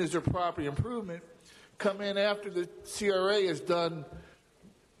business or property improvement, come in after the CRA is done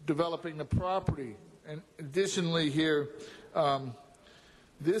developing the property. And additionally here,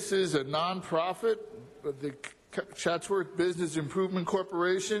 this is a nonprofit, the Chatsworth Business Improvement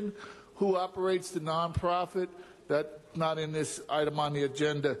Corporation. Who operates the nonprofit? That's not in this item on the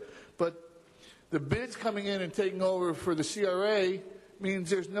agenda. But the bids coming in and taking over for the CRA means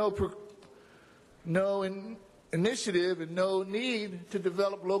there's no initiative and no need to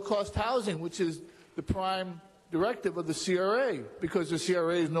develop low-cost housing, which is the prime directive of the CRA, because the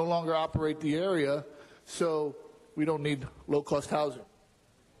CRAs no longer operate the area, so we don't need low-cost housing.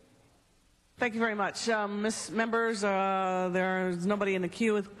 Thank you very much. Members, there's nobody in the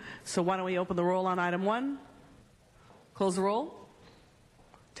queue, so why don't we open the roll on item 1? Close the roll.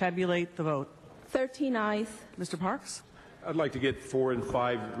 Tabulate the vote. 13 ayes. Mr. Parks? I'd like to get 4 and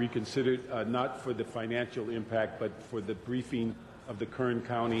 5 reconsidered, not for the financial impact, but for the briefing of the Kern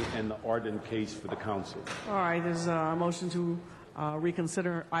County and the Arden case for the council. All right, there's a motion to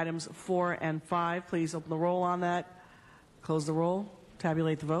reconsider items 4 and 5. Please open the roll on that. Close the roll.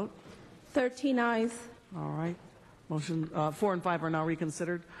 Tabulate the vote. 13 ayes. All right. Motion 4 and 5 are now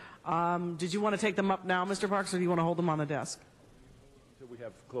reconsidered. Did you want to take them up now, Mr. Parks, or do you want to hold them on the desk? So we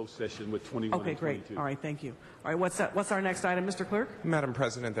have closed session with 21 Okay, and 22. great. All right, thank you. All right, what's our next item, Mr. Clerk? Madam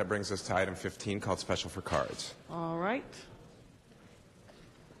President, that brings us to item 15, called Special for Cards. All right.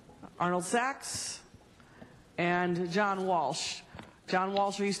 Arnold Sachs and John Walsh. John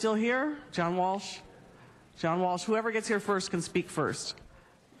Walsh, are you still here? John Walsh? John Walsh, whoever gets here first can speak first.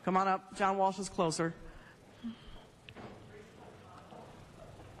 Come on up. John Walsh is closer.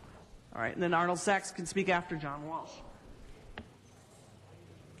 All right, and then Arnold Sachs can speak after John Walsh.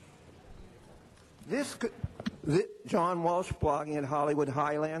 John Walsh, blogging at Hollywood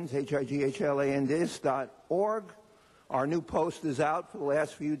Highlands, HIGHLANDIS.org. Our new post is out for the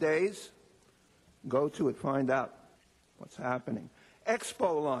last few days. Go to it, find out what's happening.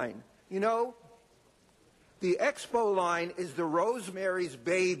 Expo line. You know, the Expo line is the Rosemary's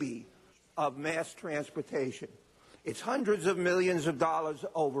Baby of mass transportation. It's hundreds of millions of dollars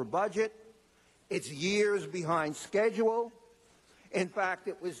over budget. It's years behind schedule. In fact,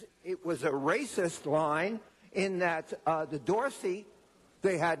 it was a racist line in that the Dorsey,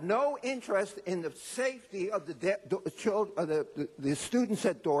 they had no interest in the safety of the students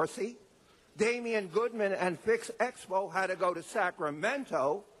at Dorsey. Damian Goodman and Fix Expo had to go to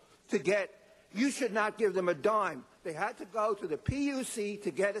Sacramento to get, you should not give them a dime. They had to go to the PUC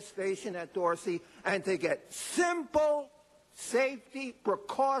to get a station at Dorsey and to get simple safety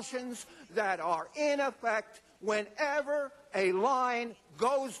precautions that are in effect whenever a line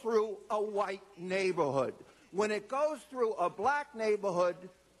goes through a white neighborhood. When it goes through a black neighborhood,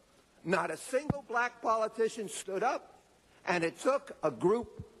 not a single black politician stood up, and it took a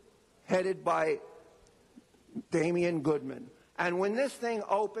group headed by Damian Goodman. And when this thing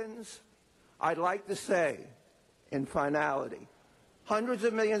opens, I'd like to say, in finality, hundreds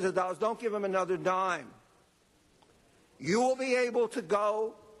of millions of dollars, don't give them another dime. You will be able to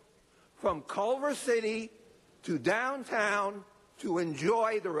go from Culver City to downtown to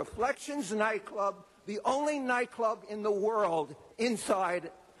enjoy the Reflections nightclub, the only nightclub in the world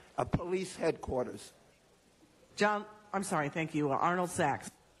inside a police headquarters. John, I'm sorry, thank you. Arnold Sachs.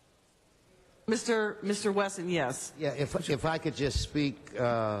 Mr. Wesson, yes. Yeah, if I could just speak,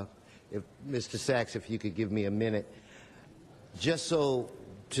 if Mr. Sachs, if you could give me a minute, just so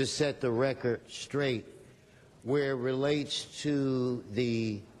to set the record straight, where it relates to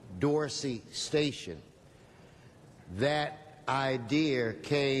the Dorsey station, that idea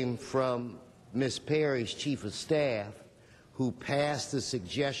came from Ms. Perry's chief of staff, who passed the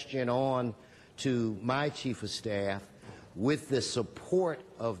suggestion on to my chief of staff with the support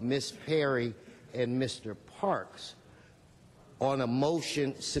of Ms. Perry and Mr. Parks. On a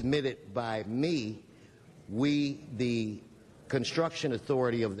motion submitted by me, we, the construction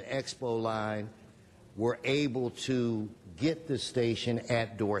authority of the Expo line, were able to get the station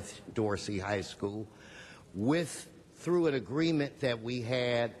at Dorsey High School through an agreement that we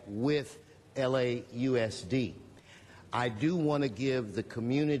had with LAUSD. I do want to give the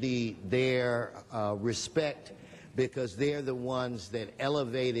community their respect, because they're the ones that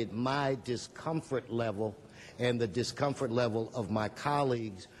elevated my discomfort level and the discomfort level of my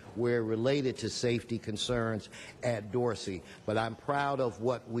colleagues where related to safety concerns at Dorsey. But I'm proud of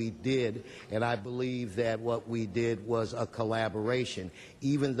what we did, and I believe that what we did was a collaboration.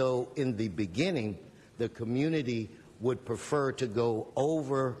 Even though in the beginning the community would prefer to go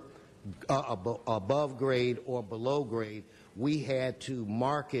over above grade or below grade, we had to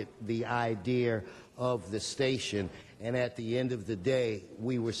market the idea of the station, and at the end of the day,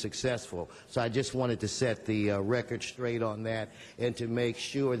 we were successful. So I just wanted to set the record straight on that and to make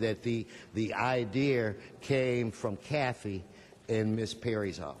sure that the idea came from Kathy in Ms.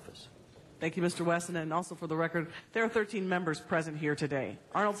 Perry's office. Thank you, Mr. Wesson. And also for the record, there are 13 members present here today.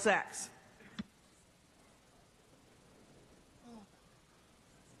 Arnold Sachs.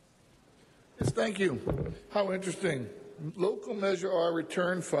 Yes, thank you. How interesting. Local Measure R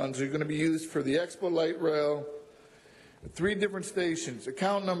return funds are going to be used for the Expo Light Rail at 3 different stations.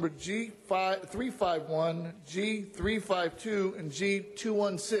 Account number G351, G352, and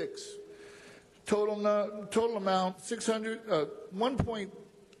G216. Total amount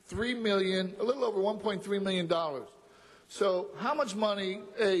 $1.3 million, a little over $1.3 million. So how much money,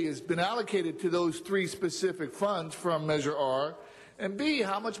 A, has been allocated to those 3 specific funds from Measure R, and B,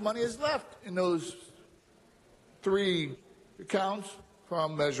 how much money is left in those 3 accounts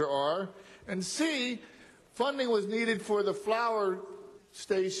from Measure R, and C, funding was needed for the Flower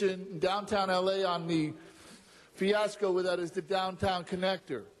Station in downtown LA on the fiasco with that is the downtown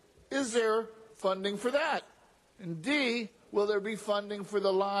connector. Is there funding for that? And D, will there be funding for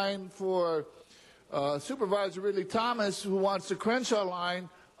the line for Supervisor Ridley Thomas, who wants the Crenshaw line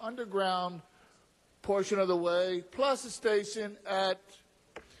underground portion of the way, plus a station at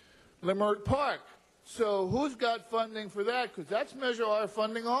Leimert Park? So who's got funding for that? Because that's Measure R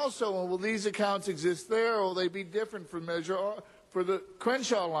funding also. And will these accounts exist there, or will they be different for Measure R, for the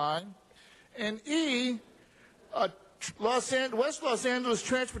Crenshaw line? And E, West Los Angeles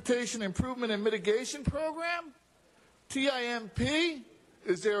Transportation Improvement and Mitigation Program, TIMP.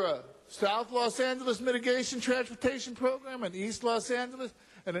 Is there a South Los Angeles Mitigation Transportation Program, an East Los Angeles,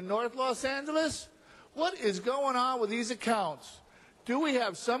 and a North Los Angeles? What is going on with these accounts? Do we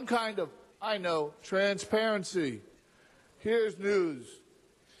have some kind of, I know, transparency? Here's news.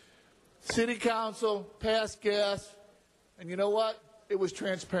 City Council passed gas, and you know what? It was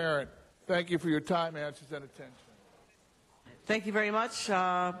transparent. Thank you for your time, answers, and attention. Thank you very much.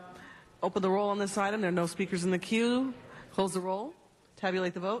 Open the roll on this item. There are no speakers in the queue. Close the roll.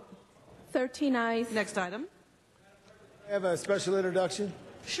 Tabulate the vote. 13 ayes. Next item. I have a special introduction.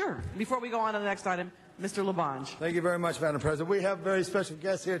 Sure. Before we go on to the next item, Mr. Labange. Thank you very much, Madam President. We have very special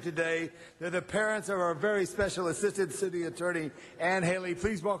guests here today. They're the parents of our very special Assistant City Attorney, Ann Haley.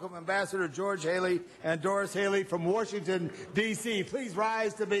 Please welcome Ambassador George Haley and Doris Haley from Washington, D.C. Please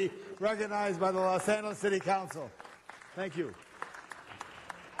rise to be recognized by the Los Angeles City Council. Thank you.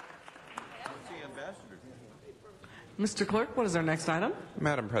 Mr. Clerk, what is our next item?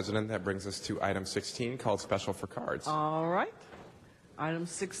 Madam President, that brings us to item 16, called Special for Cards. All right. Item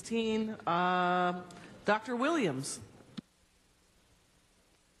 16, Dr. Williams.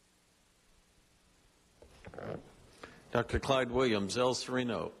 Dr. Clyde Williams, El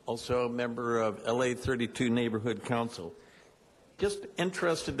Sereno, also a member of LA 32 Neighborhood Council. Just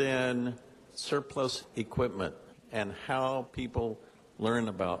interested in surplus equipment and how people learn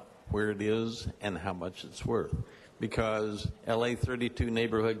about where it is and how much it's worth. Because LA 32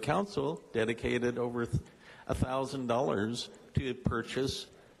 Neighborhood Council dedicated over $1,000 to purchase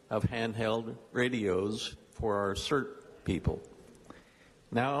of handheld radios for our CERT people.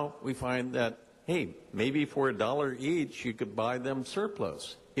 Now we find that, hey, maybe for $1 each you could buy them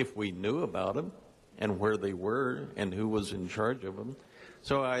surplus if we knew about them and where they were and who was in charge of them.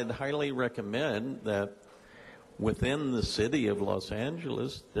 So I'd highly recommend that within the city of Los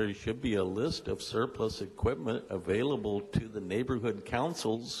Angeles, there should be a list of surplus equipment available to the neighborhood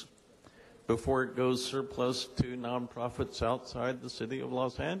councils before it goes surplus to nonprofits outside the city of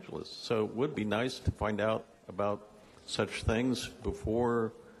Los Angeles. So it would be nice to find out about such things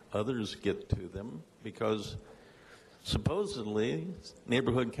before others get to them, because supposedly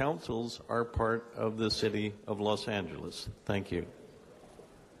neighborhood councils are part of the city of Los Angeles. Thank you.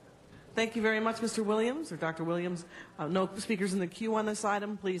 Thank you very much, Mr. Williams, or Dr. Williams. No speakers in the queue on this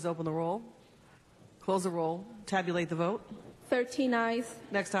item. Please open the roll. Close the roll. Tabulate the vote. 13 ayes.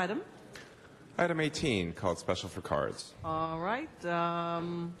 Next item. Item 18, called Special for Cards. All right.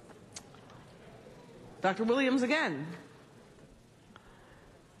 Dr. Williams again.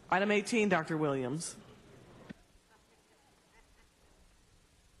 Item 18, Dr. Williams.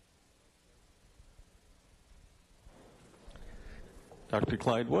 Dr.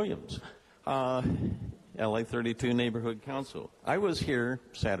 Clyde Williams. LA 32 Neighborhood Council. I was here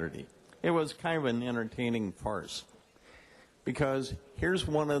Saturday. It was kind of an entertaining farce because here's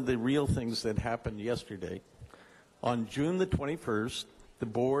one of the real things that happened yesterday. On June the 21st, the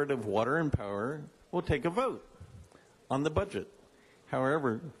Board of Water and Power will take a vote on the budget.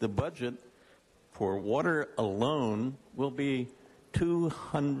 However, the budget for water alone will be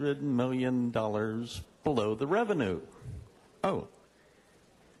 $200 million below the revenue. Oh,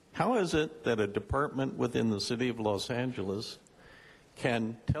 how is it that a department within the city of Los Angeles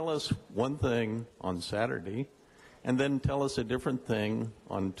can tell us one thing on Saturday and then tell us a different thing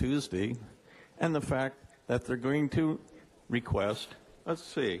on Tuesday, and the fact that they're going to request, let's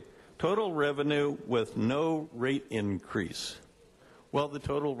see, total revenue with no rate increase? Well, the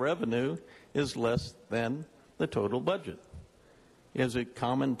total revenue is less than the total budget. Is it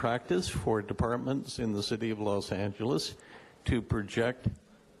common practice for departments in the city of Los Angeles to project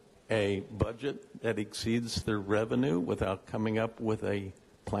a budget that exceeds their revenue without coming up with a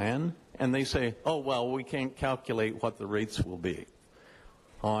plan? And they say, oh, well, we can't calculate what the rates will be.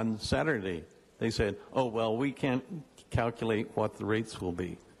 On Saturday, they said, oh, well, we can't calculate what the rates will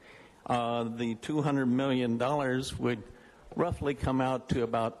be. The $200 million would roughly come out to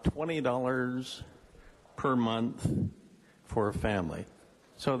about $20 per month for a family.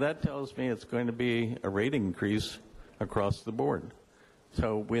 So that tells me it's going to be a rate increase across the board.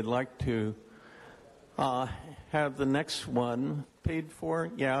 So we'd like to have the next one paid for.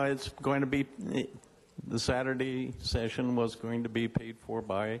 Yeah, it's going to be, the Saturday session was going to be paid for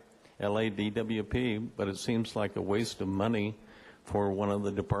by LADWP, but it seems like a waste of money for one of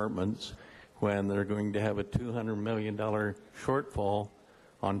the departments when they're going to have a $200 million shortfall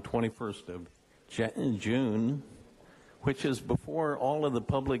on 21st of June, which is before all of the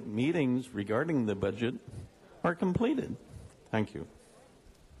public meetings regarding the budget are completed. Thank you.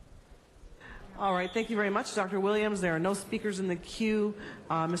 All right, thank you very much, Dr. Williams. There are no speakers in the queue.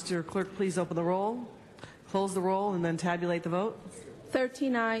 Mr. Clerk, please open the roll, close the roll, and then tabulate the vote.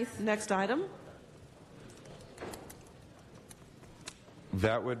 13 ayes. Next item.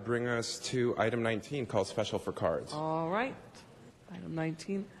 That would bring us to item 19, call special for cards. All right. Item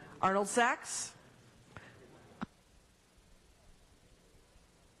 19. Arnold Sachs.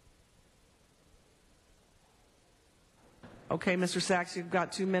 Okay, Mr. Sachs, you've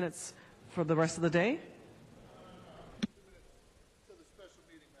got 2 minutes for the rest of the day. To the special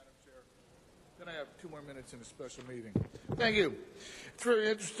meeting, Madam Chair. Then I have 2 more minutes in a special meeting. Thank you. It's very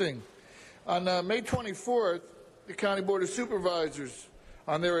interesting. On May 24th, the County Board of Supervisors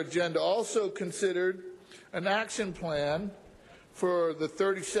on their agenda also considered an action plan for the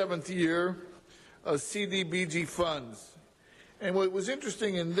 37th year of CDBG funds. And what was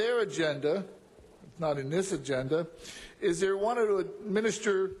interesting in their agenda, not in this agenda, is they wanted to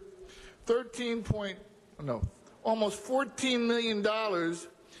administer almost $14 million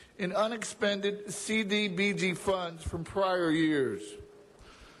in unexpended CDBG funds from prior years.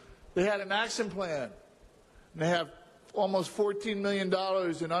 They had an action plan. And they have almost $14 million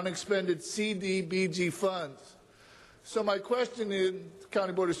in unexpended CDBG funds. So my question is,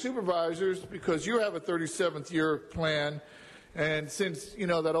 County Board of Supervisors, because you have a 37th year plan, and since, you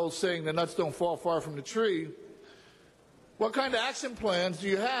know, that old saying, the nuts don't fall far from the tree, what kind of action plans do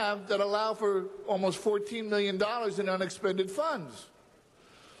you have that allow for almost $14 million in unexpended funds?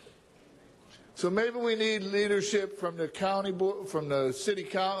 So maybe we need leadership from the county board, from the city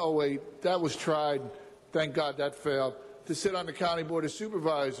council. Oh wait, that was tried. Thank God that failed. To sit on the County Board of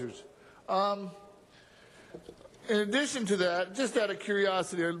Supervisors. In addition to that, just out of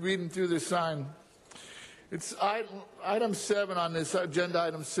curiosity, I'm reading through this sign. It's item 7 on this agenda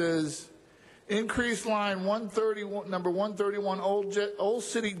item says, increase line 131, number 131, Old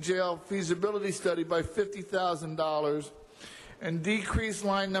City Jail feasibility study by $50,000, and decrease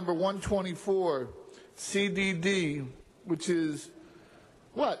line number 124, CDD, which is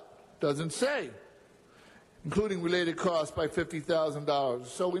what? Doesn't say. Including related costs by $50,000.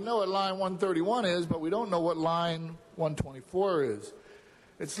 So we know what line 131 is, but we don't know what line 124 is.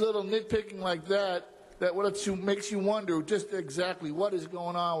 It's little nitpicking like that makes you wonder just exactly what is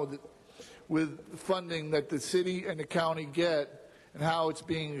going on with funding that the city and the county get and how it's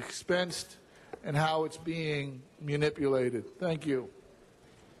being expensed and how it's being manipulated. Thank you.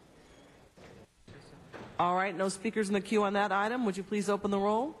 All right, no speakers in the queue on that item. Would you please open the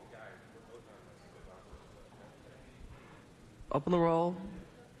roll? Open the roll.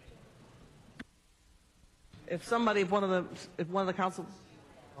 If one of the council,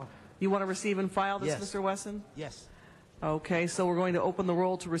 you want to receive and file this, Yes. Mr. Wesson? Yes. Okay, so we're going to open the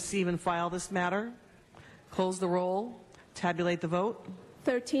roll to receive and file this matter. Close the roll. Tabulate the vote.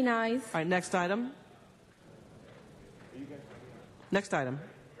 13 ayes. All right, next item. Next item.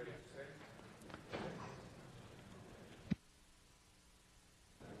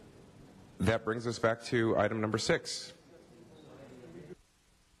 That brings us back to item number 6.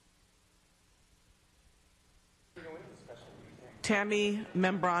 Tammy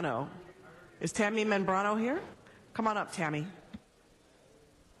Membrano. Is Tammy Membrano here? Come on up, Tammy.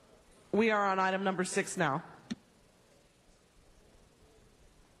 We are on item number 6 now.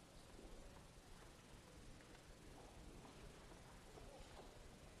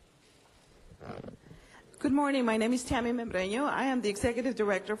 Good morning. My name is Tammy Membrano. I am the Executive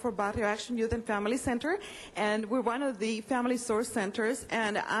Director for Barrio Action Youth and Family Center, and we're one of the Family Source Centers.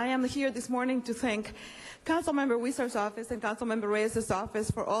 And I am here this morning to thank Councilmember Wieser's office and Councilmember Reyes'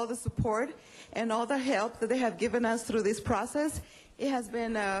 office for all the support and all the help that they have given us through this process. It has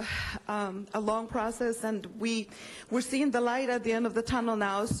been a long process, and we're seeing the light at the end of the tunnel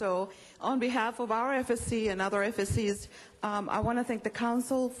now. So on behalf of our FSC and other FSCs, I want to thank the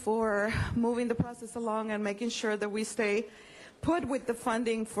council for moving the process along and making sure that we stay put with the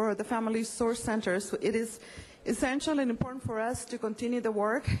funding for the Family Source Centers. It is essential and important for us to continue the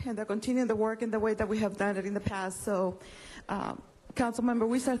work and to continue the work in the way that we have done it in the past. So Councilmember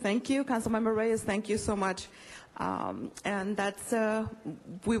Wieser, thank you. Councilmember Reyes, thank you so much. And that's,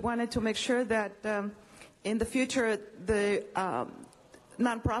 we wanted to make sure that in the future the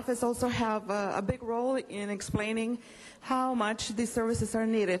nonprofits also have a big role in explaining how much these services are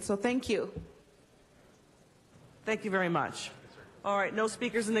needed. So thank you. Thank you very much. All right, no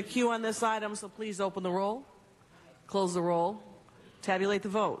speakers in the queue on this item, so please open the roll, close the roll, tabulate the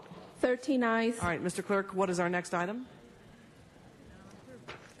vote. 13 ayes. All right, Mr. Clerk, what is our next item?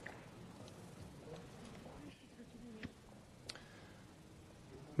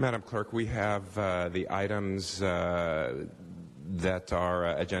 Madam Clerk, we have the items that are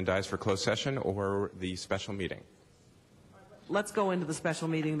agendized for closed session or the special meeting. Let's go into the special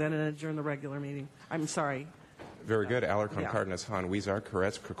meeting then and adjourn the regular meeting. I'm sorry. Very good. Alarcon, Yeah. Cardenas, Hahn, Weezer,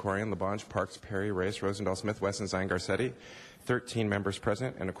 Koretz, Krikorian, Labange, Parks, Perry, Reyes, Rosendahl, Smith, Wesson, Zine, Garcetti. 13 members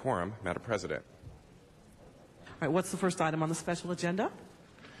present and a quorum. Madam President. All right, what's the first item on the special agenda?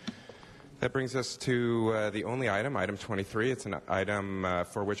 That brings us to the only item, item 23. It's an item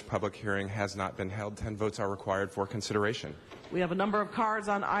for which public hearing has not been held. 10 votes are required for consideration. We have a number of cards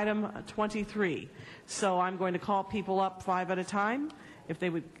on item 23. So I'm going to call people up 5 at a time. If they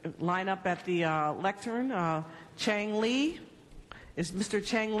would line up at the lectern. Chang Lee. Is Mr.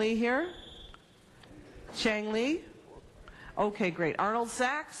 Chang Lee here? Chang Lee? Okay, great. Arnold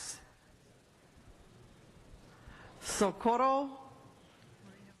Sachs? Socorro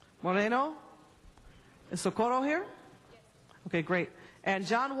Moreno? Is Socorro here? Okay, great. And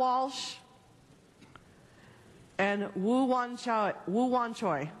John Walsh and Wu Wan Choi.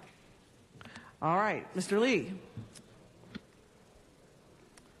 All right, Mr. Lee.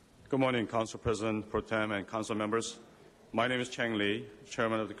 Good morning, Council President Pro Tem and Council members. My name is Chang Lee,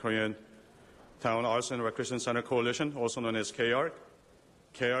 Chairman of the Korean Town Arts and Recreation Center Coalition, also known as KARC.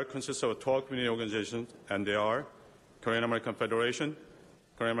 KARC consists of 12 community organizations, and they are Korean American Federation,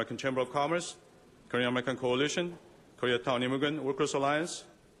 Korean American Chamber of Commerce, Korean American Coalition, Koreatown Immigrant Workers Alliance,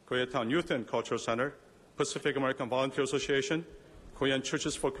 Koreatown Youth and Cultural Center, Pacific American Volunteer Association, Korean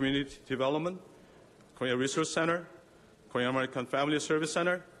Churches for Community Development, Korean Research Center, Korean American Family Service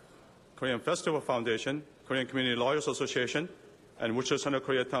Center, Korean Festival Foundation, Korean Community Lawyers Association, and Worcester Center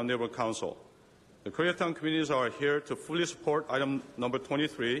Koreatown Neighborhood Council. The Koreatown communities are here to fully support item number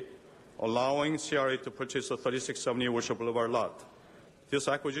 23, allowing CRA to purchase the 3670 Worcester Boulevard lot. This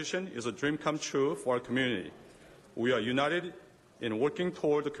acquisition is a dream come true for our community. We are united in working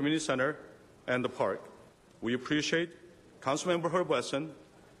toward the community center and the park. We appreciate Councilmember Herb Wesson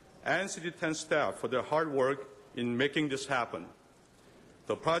and City 10 staff for their hard work in making this happen.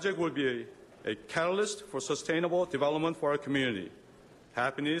 The project will be a catalyst for sustainable development for our community.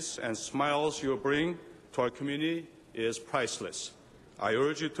 Happiness and smiles you bring to our community is priceless. I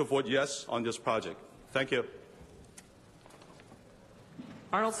urge you to vote yes on this project. Thank you.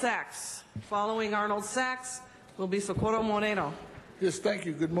 Arnold Sachs. Following Arnold Sachs will be Socorro Moreno. Yes, thank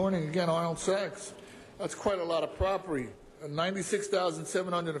you. Good morning again, Arnold Sachs. That's quite a lot of property,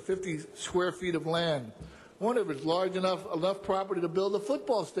 96,750 square feet of land. I wonder if it's large enough property to build a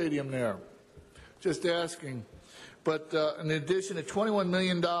football stadium there. Just asking. But in addition to $21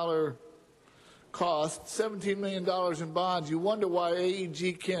 million cost, $17 million in bonds, you wonder why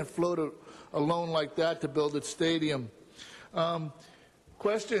AEG can't float a loan like that to build its stadium.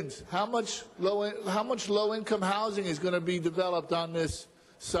 Questions? How much low-income housing is going to be developed on this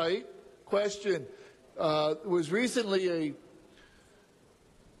site? Question. There was recently a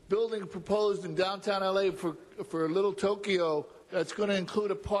building proposed in downtown LA for Little Tokyo that's going to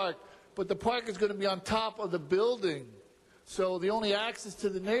include a park, but the park is going to be on top of the building. So the only access to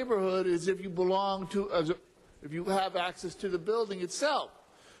the neighborhood is if you belong to, if you have access to the building itself.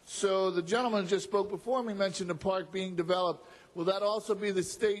 So the gentleman who just spoke before me mentioned the park being developed. Will that also be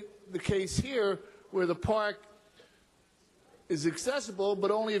the case here, where the park is accessible,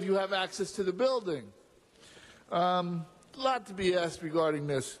 but only if you have access to the building? A lot to be asked regarding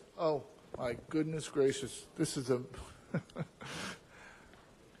this. Oh, my goodness gracious. This is a...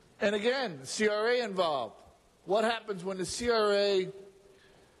 And again, CRA involved. What happens when the CRA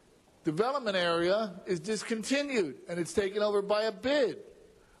development area is discontinued and it's taken over by a bid?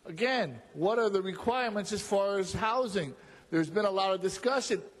 Again, what are the requirements as far as housing? There's been a lot of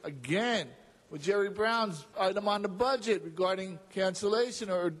discussion, again, with Jerry Brown's item on the budget regarding cancellation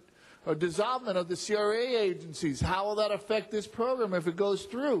or dissolvement of the CRA agencies. How will that affect this program if it goes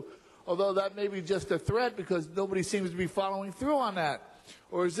through? Although that may be just a threat because nobody seems to be following through on that.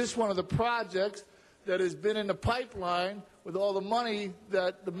 Or is this one of the projects that has been in the pipeline with all the money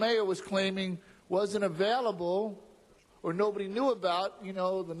that the mayor was claiming wasn't available or nobody knew about, you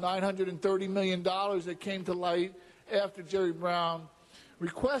know, the $930 million that came to light after Jerry Brown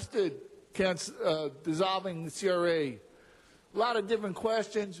requested dissolving the CRA. A lot of different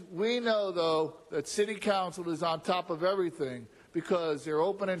questions. We know, though, that City Council is on top of everything because they're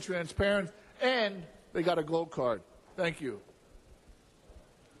open and transparent, and they got a gold card. Thank you.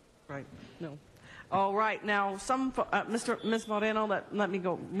 Right. No. All right. Now, Ms. Moreno, let me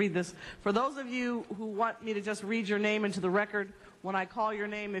go read this. For those of you who want me to just read your name into the record, when I call your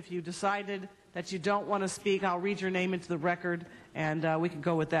name, if you decided that you don't want to speak, I'll read your name into the record, and we can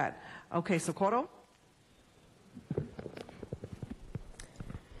go with that. Okay, Socorro.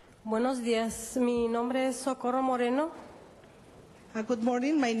 Buenos días. Mi nombre es Socorro Moreno. Good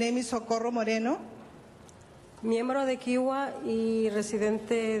morning. My name is Socorro Moreno. Miembro de Kiwa y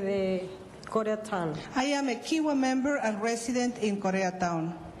residente de Koreatown. I am a Kiwa member and resident in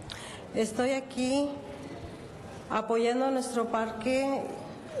Koreatown. Estoy aquí apoyando nuestro parque.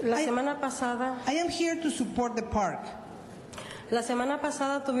 La semana pasada. I am here to support the park. La semana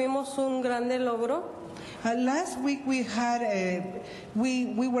pasada tuvimos un grande logro. Last week we had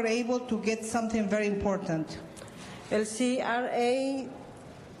we were able to get something very important. El CRA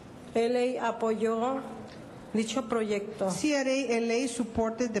LA apoyó dicho proyecto. CRA LA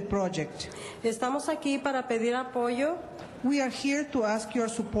supported the project. Estamos aquí para pedir apoyo. We are here to ask your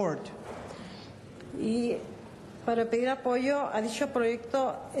support. Y para pedir apoyo a dicho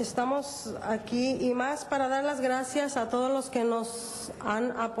proyecto estamos aquí y más para dar las gracias a todos los que nos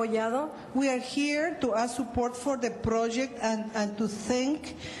han apoyado. We are here to ask support for the project and to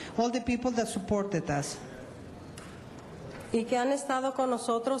thank all the people that supported us. Y que han estado con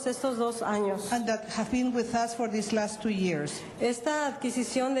nosotros estos 2 años. And that have been with us for these last 2 years. Esta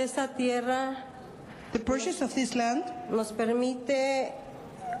adquisición de esta tierra, the purchase of this land, nos permite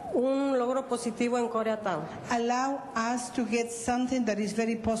un logro positivo en Koreatown. Allow us to get something that is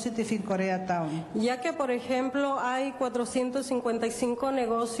very positive in Koreatown. Ya que, por ejemplo, hay 455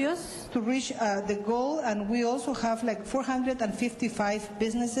 negocios. To reach the goal, and we also have like 455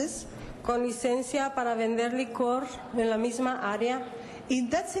 businesses. Con licencia para vender licor en la misma área. In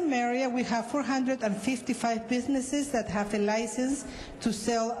that same area, we have 455 businesses that have a license to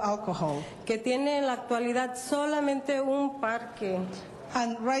sell alcohol. Que tiene en la actualidad solamente un parque.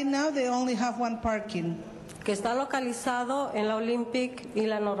 And right now they only have one parking. Que está localizado en la Olympic y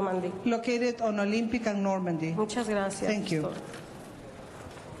la Normandy. Located on Olympic and Normandy. Muchas gracias. Thank you.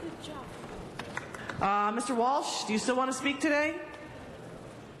 Mr. Walsh, do you still want to speak today?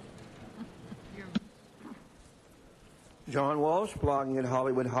 John Walsh, blogging at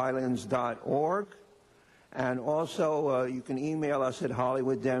HollywoodHighlands.org. And also, you can email us at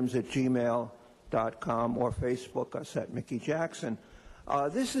hollywooddems@gmail.com or Facebook us at Mickey Jackson.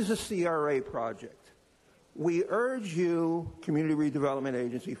 This is a CRA project. We urge you, Community Redevelopment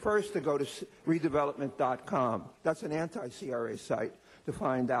Agency, first to go to redevelopment.com. That's an anti-CRA site to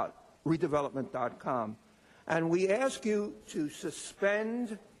find out, redevelopment.com. And we ask you to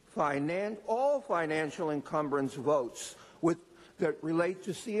suspend all financial encumbrance votes that relate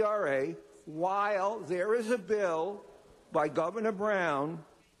to CRA while there is a bill by Governor Brown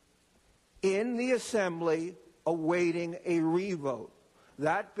in the Assembly awaiting a revote.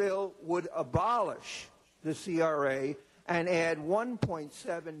 That bill would abolish the CRA and add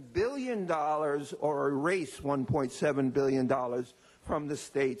 $1.7 billion or erase $1.7 billion from the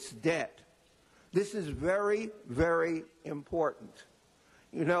state's debt. This is very, very important.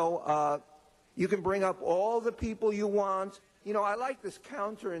 You know, you can bring up all the people you want. You know, I like this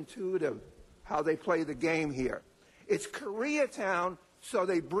counterintuitive, how they play the game here. It's Koreatown, so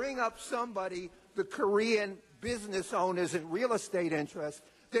they bring up somebody, the Korean business owners and real estate interests,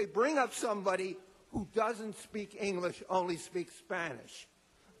 they bring up somebody who doesn't speak English, only speaks Spanish.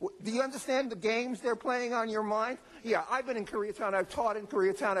 Do you understand the games they're playing on your mind? Yeah, I've been in Koreatown. I've taught in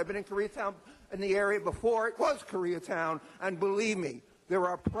Koreatown. I've been in Koreatown in the area before it was Koreatown. And believe me, there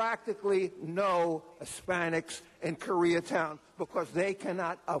are practically no Hispanics in Koreatown because they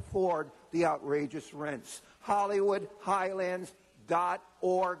cannot afford the outrageous rents.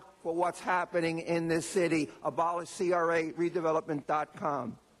 HollywoodHighlands.org for what's happening in this city. Abolish CRA,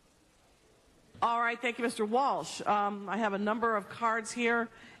 redevelopment.com. All right, thank you, Mr. Walsh. I have a number of cards here.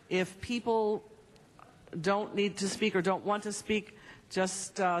 If people don't need to speak or don't want to speak,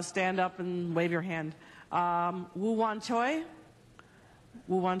 just stand up and wave your hand. Woo Wan Choi,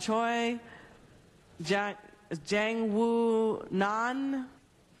 Jang Woo Nan,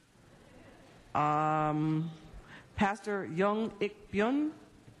 Pastor Young Ik Byun,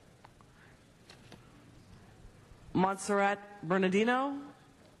 Montserrat Bernardino.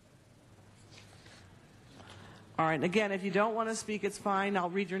 All right, and again, if you don't want to speak, it's fine. I'll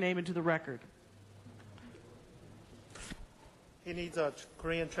read your name into the record. He needs a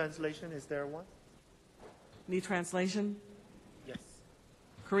Korean translation. Is there one? Need translation? Yes.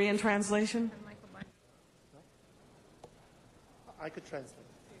 Korean translation? I could translate.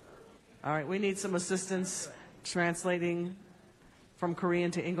 All right, we need some assistance translating from Korean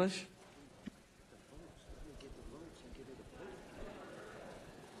to English.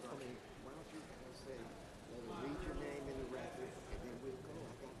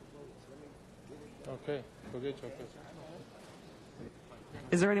 Okay.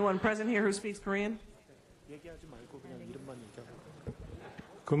 Is there anyone present here who speaks Korean?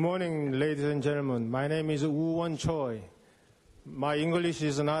 Good morning, ladies and gentlemen. My name is Woo Won Choi. My English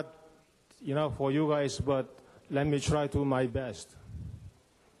is not enough for you guys, but let me try to my best.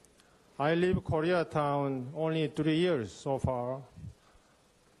 I live Koreatown only 3 years so far,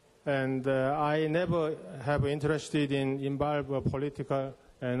 and I never have interested in involve political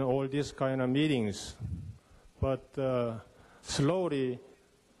and all these kind of meetings. But slowly,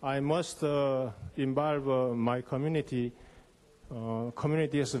 I must involve my community's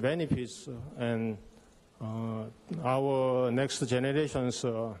benefits and our next generation's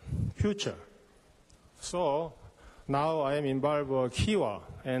future. So now I am involved with Kiwa,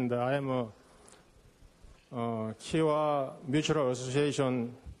 and I am a Kiwa Mutual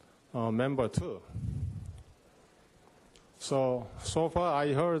Association member too. So far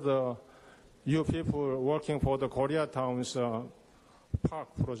I heard you people working for the Koreatown's park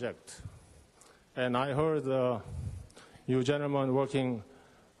project. And I heard you gentlemen working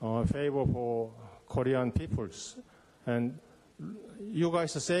favor for Korean peoples. And you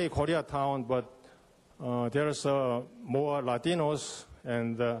guys say Koreatown, but there's more Latinos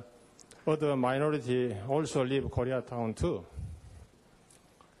and other minority also live Koreatown too.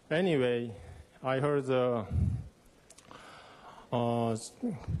 Anyway, I heard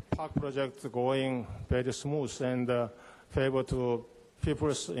park project going very smooth and favor to people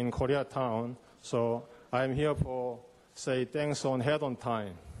in Koreatown. So I'm here for say thanks on head on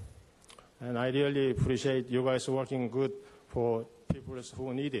time. And I really appreciate you guys working good for people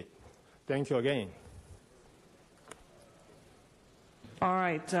who need it. Thank you again. All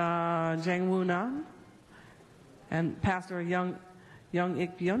right, Jang Woo Nan and Pastor Young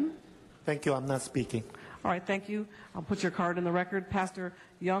Ik Byun. Thank you. I'm not speaking. All right, thank you. I'll put your card in the record. Pastor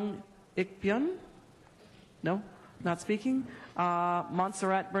Young Ik Byun? No, not speaking.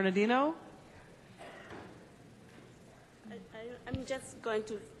 Montserrat Bernardino? I'm just going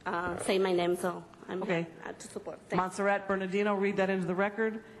to say my name, so I'm okay. To support. Montserrat Bernardino, read that into the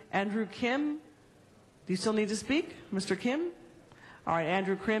record. Andrew Kim, do you still need to speak? Mr. Kim? All right,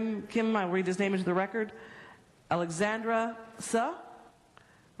 Andrew Kim, I'll read his name into the record. Alexandra Suh?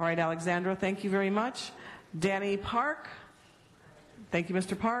 All right, Alexandra, thank you very much. Danny Park? Thank you,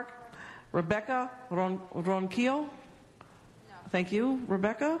 Mr. Park. Rebecca Ronquillo? Thank you,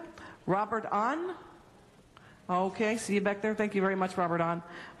 Rebecca. Robert Ahn? Okay, see you back there. Thank you very much, Robert Ahn.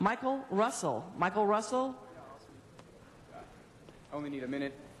 Michael Russell. Michael Russell? I only need a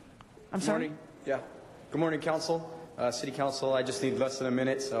minute. I'm sorry? Morning. Yeah. Good morning, Council. City Council, I just need less than a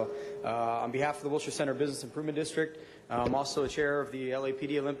minute. So on behalf of the Wilshire Center Business Improvement District, I'm also a chair of the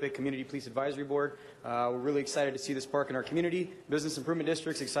LAPD Olympic Community Police Advisory Board. We're really excited to see this park in our community. Business Improvement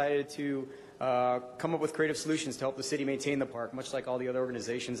District's excited to come up with creative solutions to help the city maintain the park, much like all the other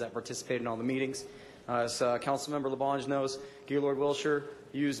organizations that participated in all the meetings. As Councilmember LaBonge knows, Gaylord Wilshire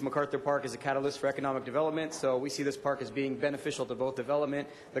use MacArthur Park as a catalyst for economic development. So we see this park as being beneficial to both development,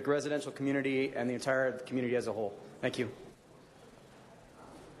 the residential community, and the entire community as a whole. Thank you.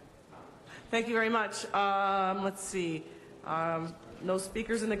 Thank you very much. Let's see. No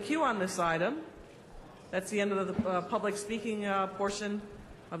speakers in the queue on this item. That's the end of the public speaking portion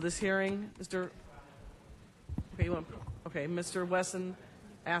of this hearing. Mr. Wesson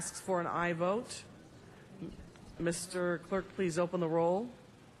asks for an aye vote. Mr. Clerk, please open the roll,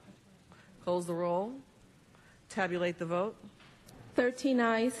 close the roll, tabulate the vote. 13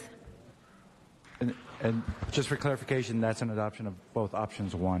 ayes. And just for clarification, that's an adoption of both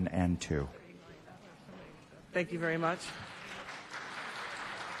options 1 and 2. Thank you very much.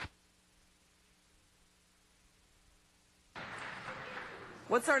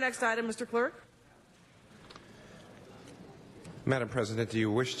 What's our next item, Mr. Clerk? Madam President, do you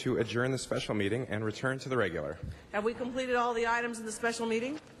wish to adjourn the special meeting and return to the regular? Have we completed all the items in the special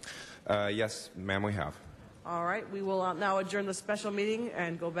meeting? Yes, ma'am, we have. All right. We will now adjourn the special meeting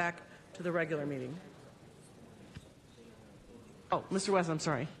and go back to the regular meeting. Oh, Mr. West, I'm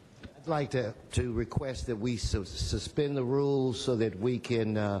sorry. I'd like to request that we suspend the rules so that we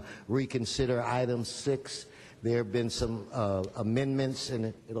can reconsider item 6. There have been some amendments,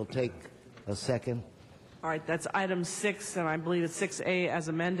 and it'll take a second. All right, that's item 6, and I believe it's 6A as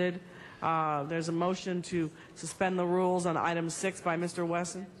amended. There's a motion to suspend the rules on item 6 by Mr.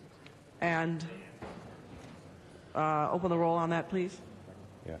 Wesson. And open the roll on that, please.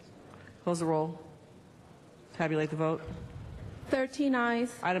 Yes. Close the roll. Tabulate the vote. 13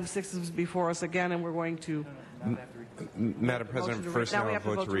 ayes. Item 6 is before us again, and we're going to... Madam President, first now we now have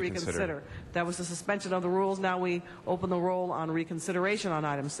to vote to reconsider. That was the suspension of the rules. Now we open the roll on reconsideration on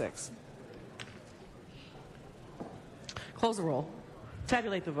item 6. Close the roll.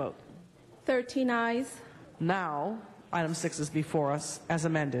 Tabulate the vote. 13 ayes. Now, item 6 is before us as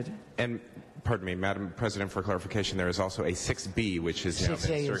amended. And, pardon me, Madam President, for clarification, there is also a 6B, which has now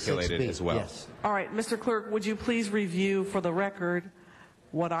been circulated as well. Yes. All right, Mr. Clerk, would you please review for the record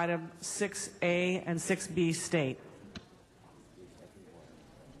what item 6A and 6B state?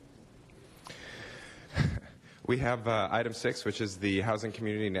 We have item 6, which is the Housing,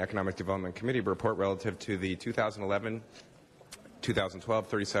 Community, and Economic Development Committee report relative to the 2011-2012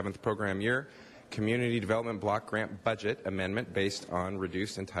 37th program year Community Development Block Grant Budget Amendment based on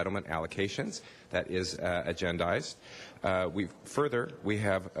reduced entitlement allocations. That is agendized. We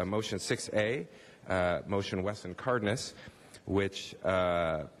have a motion 6A, motion Wesson Cardenas, which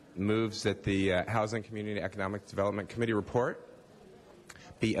moves that the Housing, Community, and Economic Development Committee report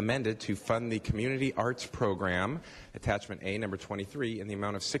be amended to fund the Community Arts Program, Attachment A, number 23, in the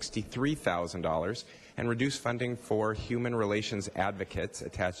amount of $63,000, and reduce funding for Human Relations Advocates,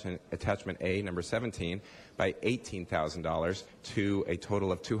 Attachment A, number 17, by $18,000 to a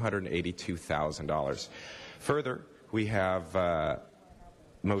total of $282,000. Further, we have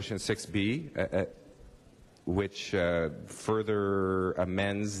motion 6B, which further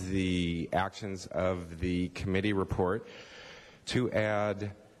amends the actions of the committee report to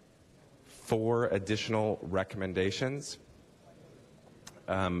add 4 additional recommendations.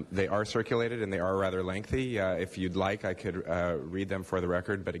 They are circulated and they are rather lengthy. If you'd like, I could read them for the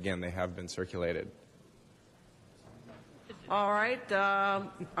record, but again, they have been circulated. All right.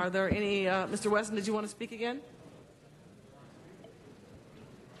 Are there any... Mr. Wesson, did you want to speak again?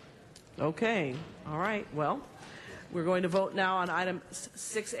 Okay. All right. Well, we're going to vote now on item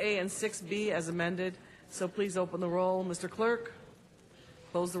 6A and 6B as amended. So please open the roll. Mr. Clerk,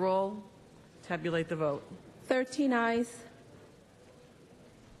 close the roll. Tabulate the vote. 13 ayes.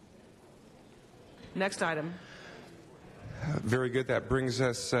 Next item. Very good. That brings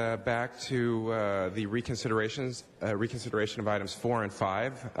us back to the reconsideration of items 4 and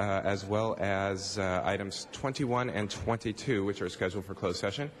 5, as well as items 21 and 22, which are scheduled for closed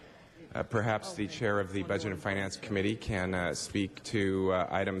session. Perhaps the chair of the Budget and Finance Committee can speak to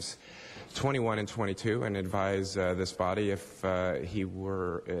items 21 and 22 and advise this body if he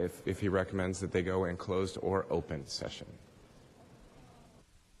recommends that they go in closed or open session.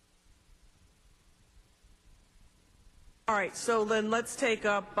 All right, so then let's take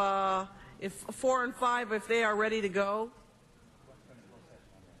up if 4 and 5, if they are ready to go.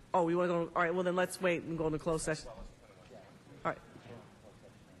 Oh, we want to go. All right, well then let's wait and go into closed session. All right.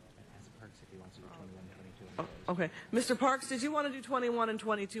 Okay. Mr. Parks, did you want to do 21 and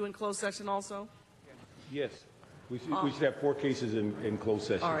 22 in closed session also? Yes. We should have 4 cases in closed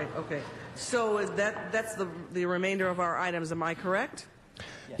session. All right, okay. So that's the remainder of our items, am I correct?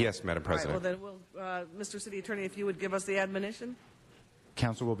 Yes, Madam President. All right, well then, Mr. City Attorney, if you would give us the admonition.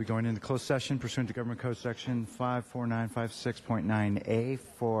 Council will be going into closed session pursuant to Government Code Section 54956.9A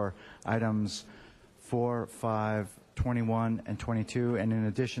for items 4, 5, 21, and 22. And in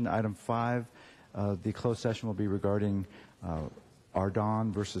addition, item 5, the closed session will be regarding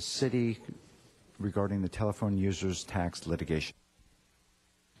Ardon versus City regarding the telephone users tax litigation.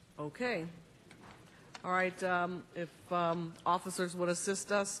 Okay. All right. If officers would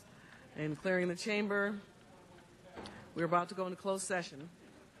assist us in clearing the chamber, we're about to go into closed session.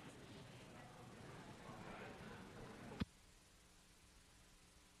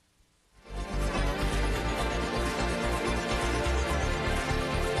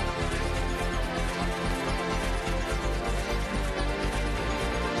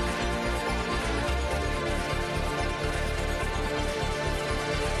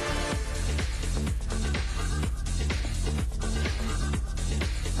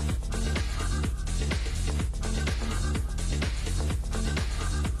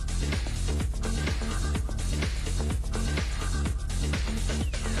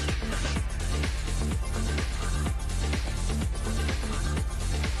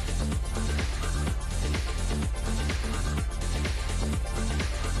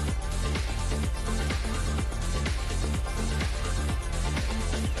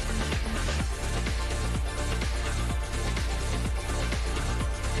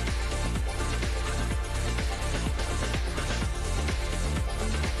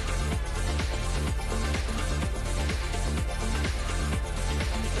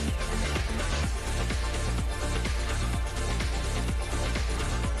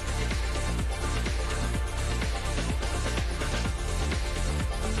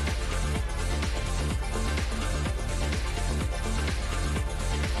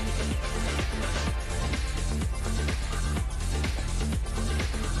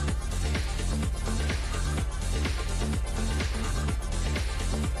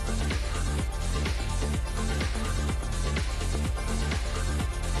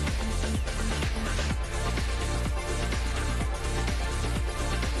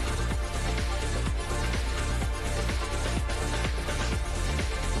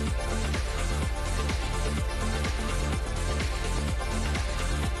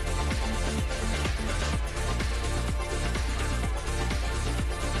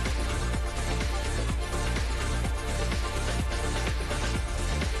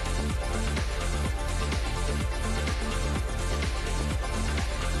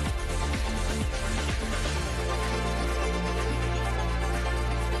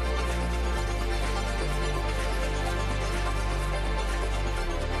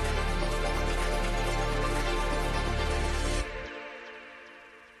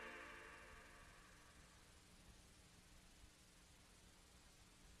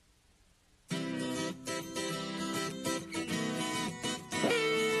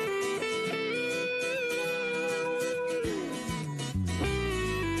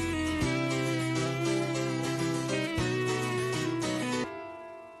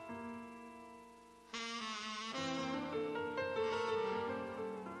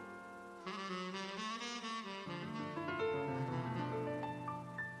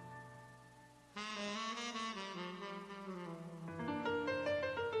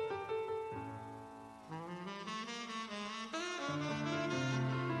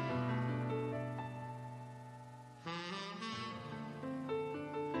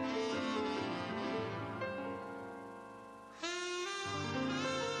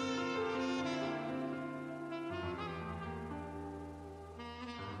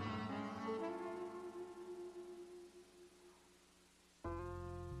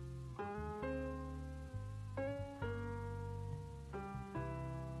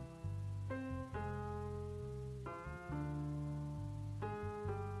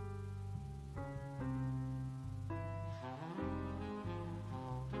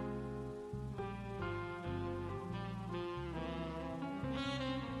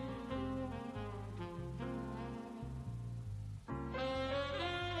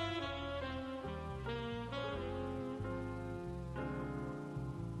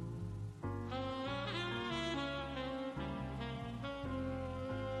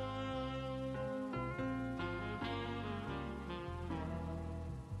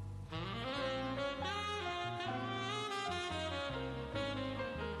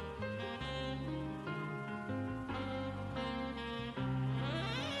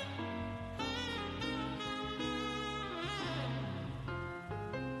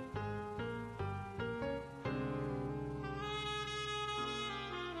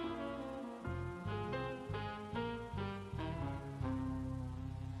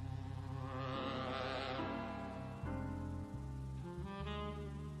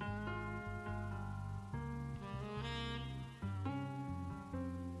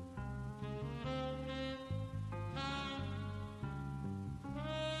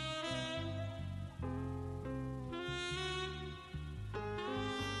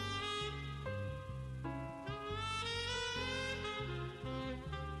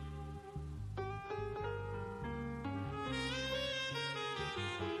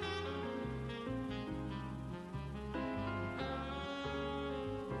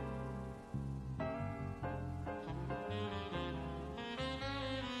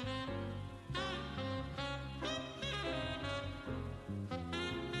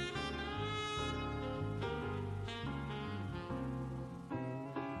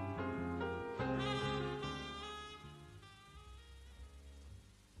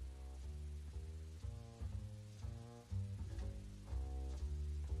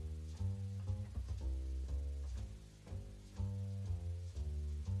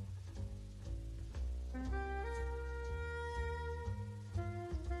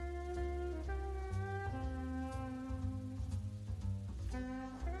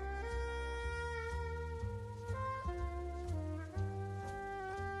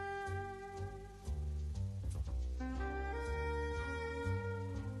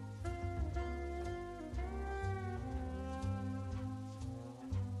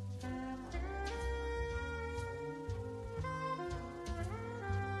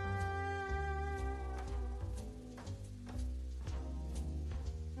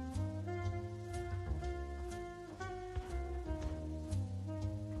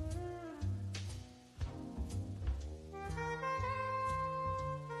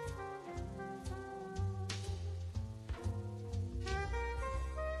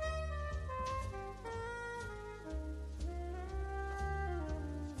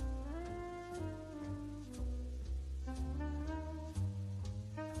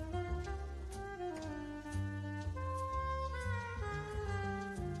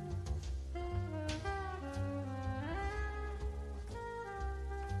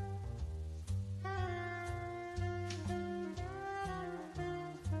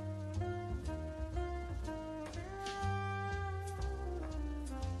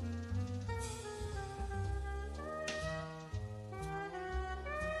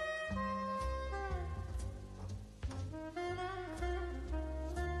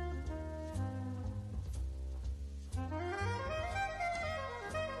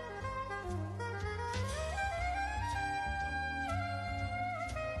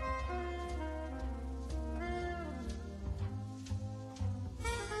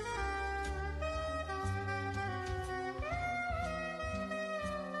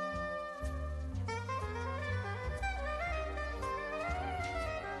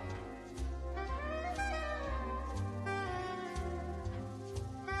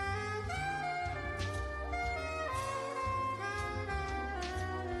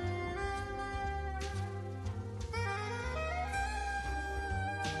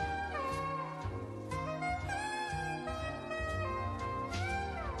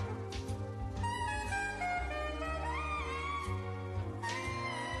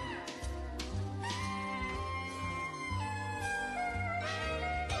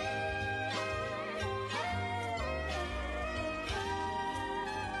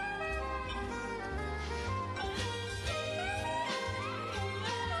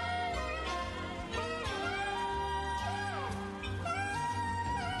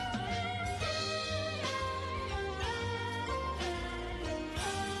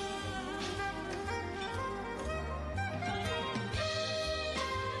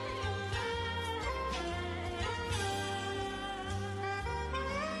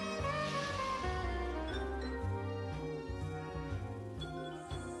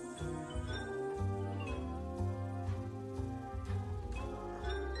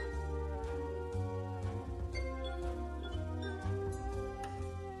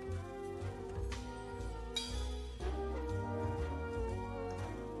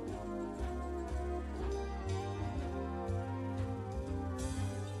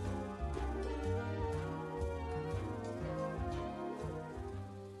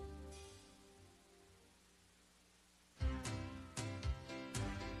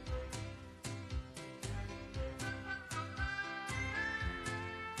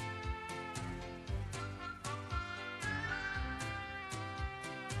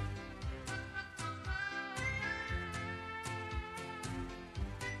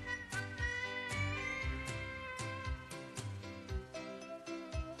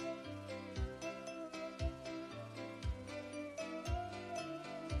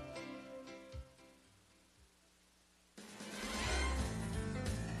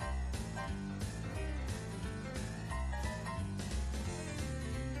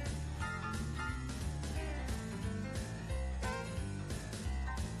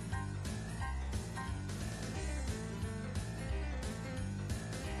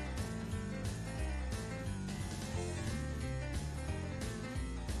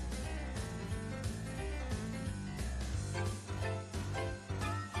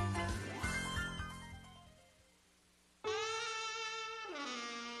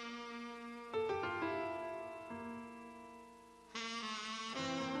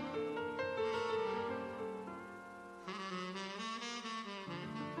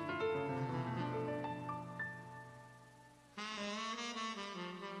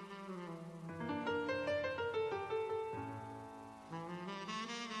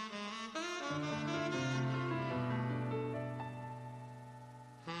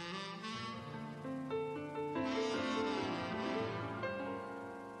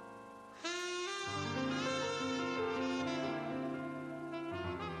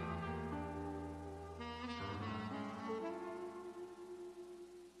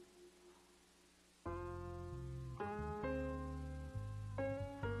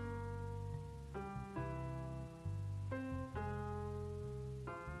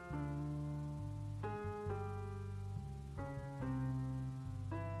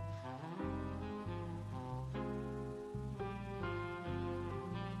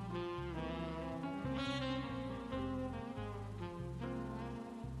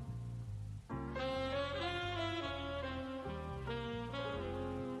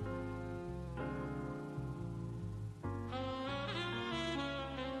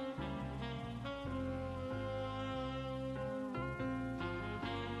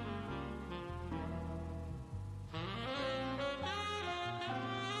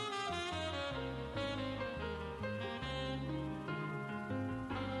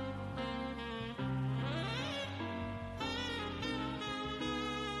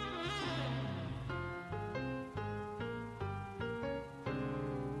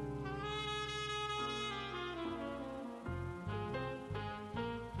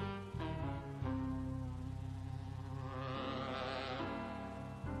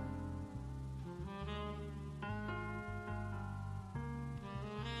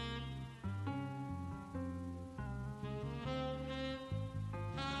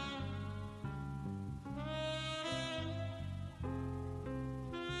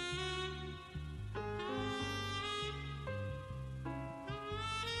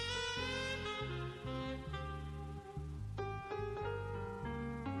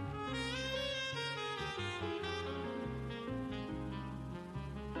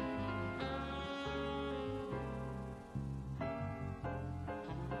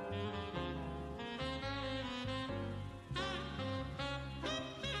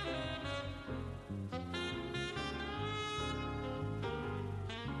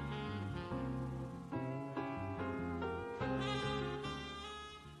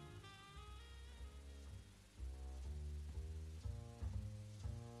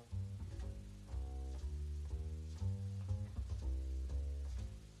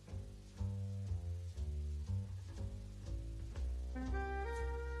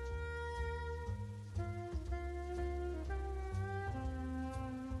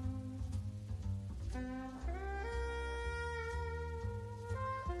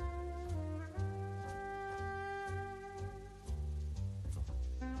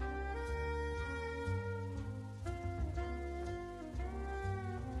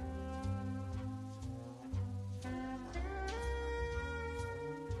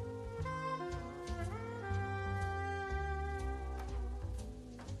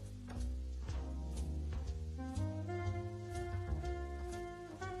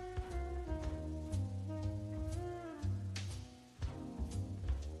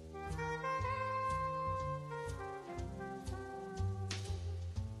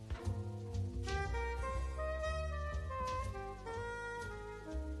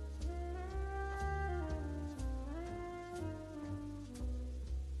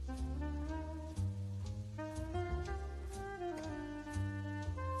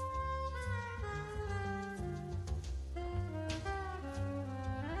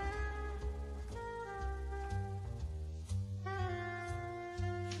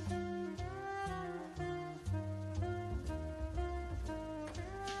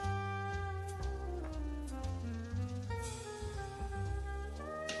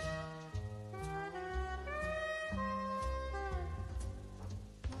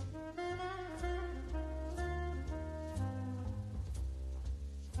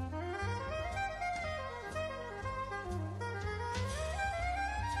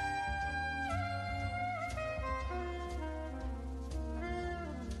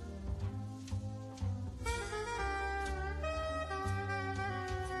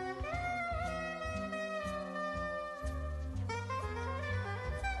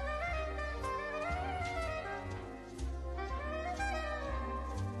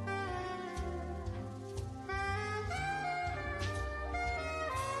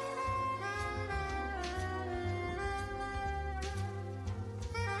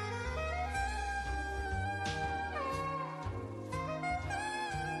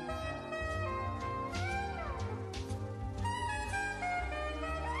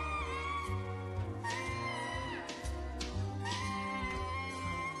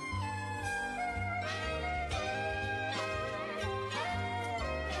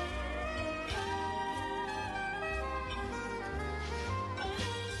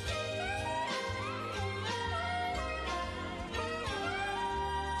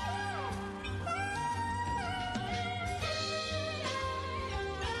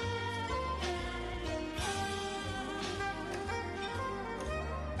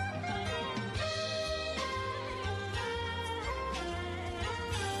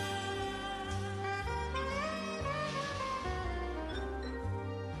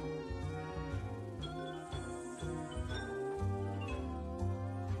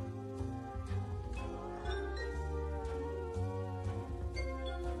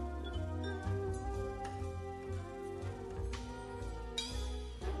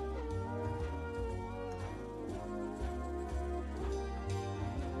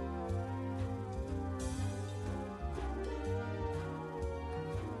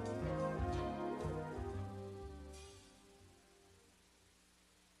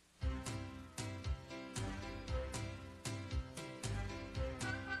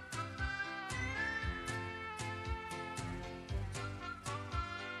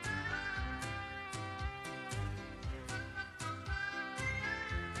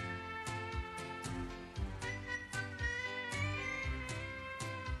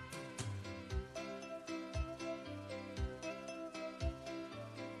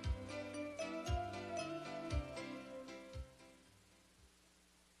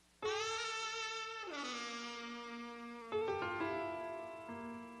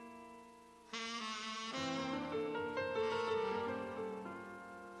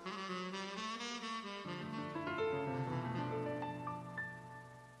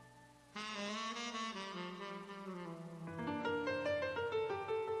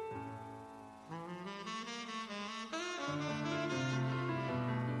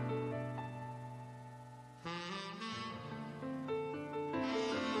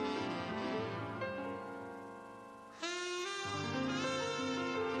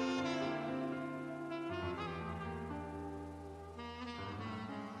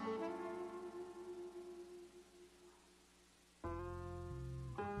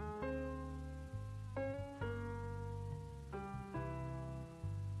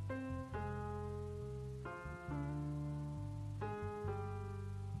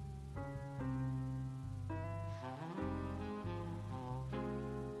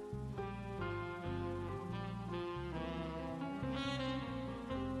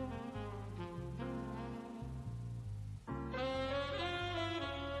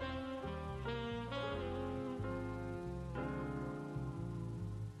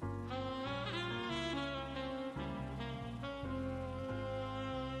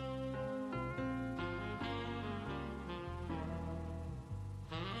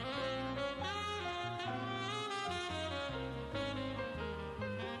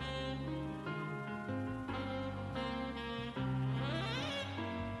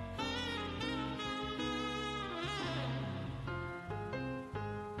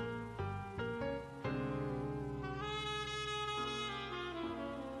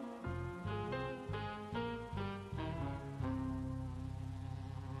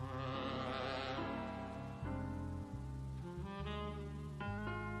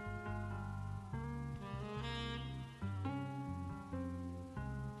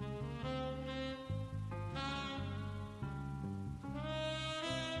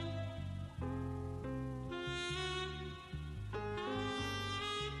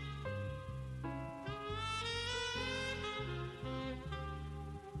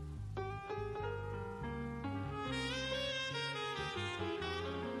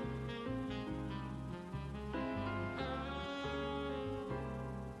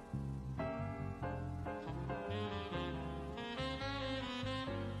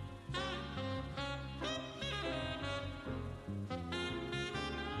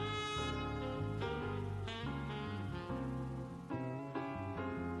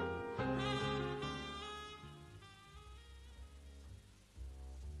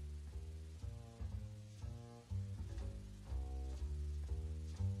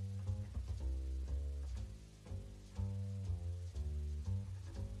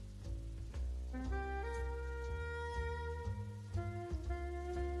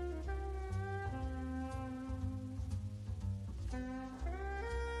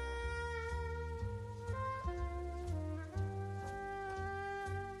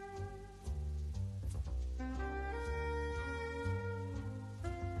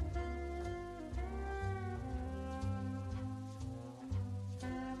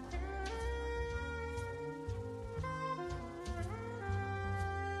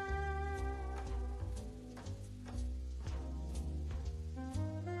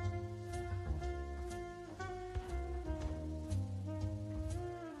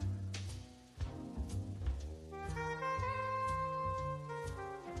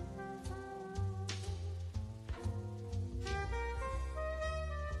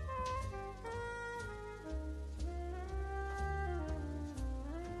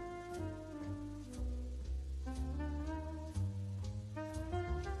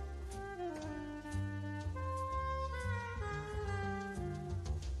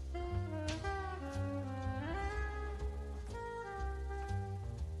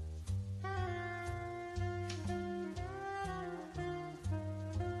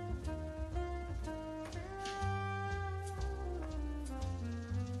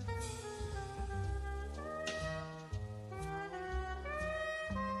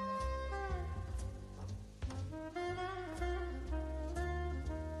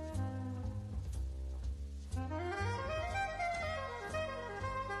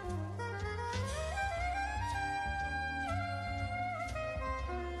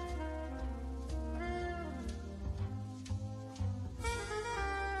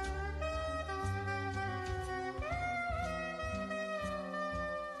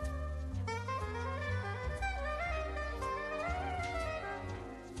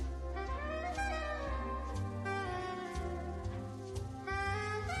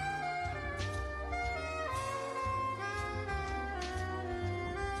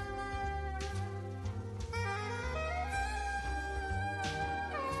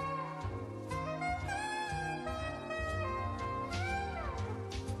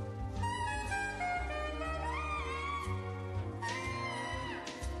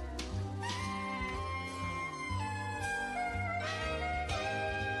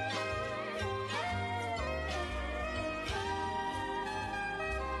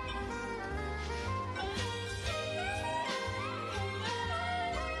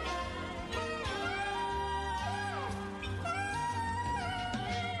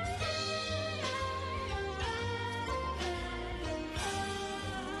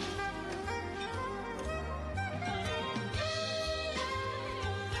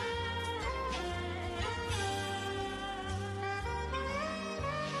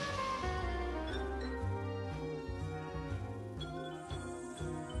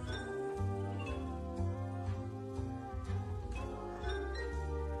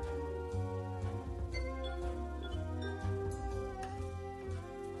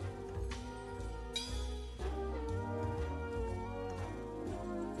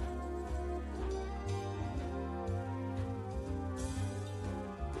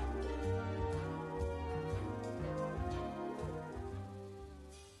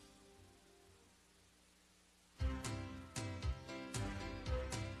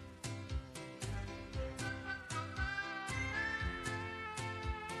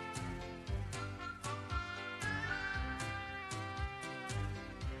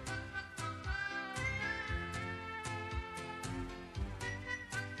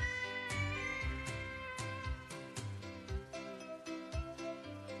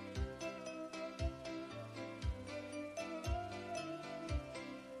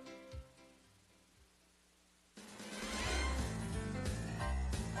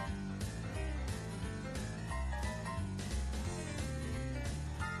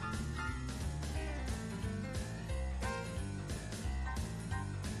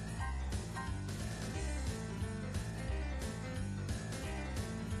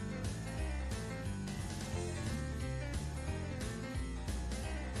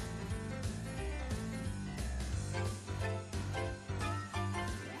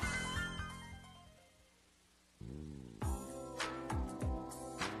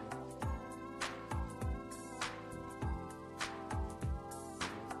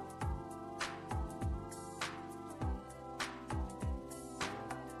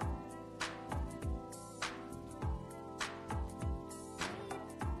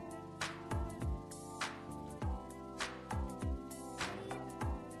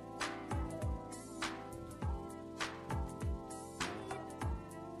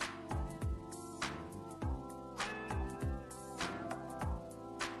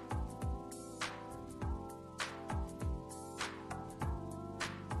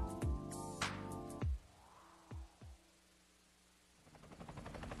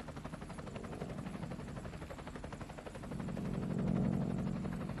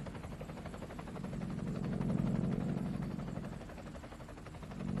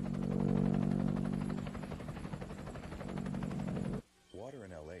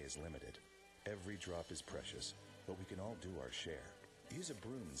 is limited. Every drop is precious, but we can all do our share. Use a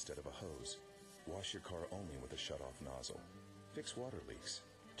broom instead of a hose. Wash your car only with a shutoff nozzle. Fix water leaks.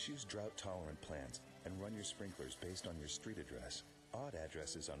 Choose drought-tolerant plants and run your sprinklers based on your street address. Odd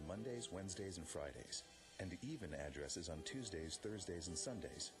addresses on Mondays, Wednesdays, and Fridays. And even addresses on Tuesdays, Thursdays, and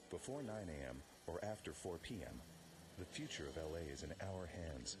Sundays, before 9 a.m. or after 4 p.m. The future of LA is in our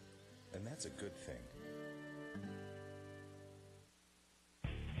hands, and that's a good thing.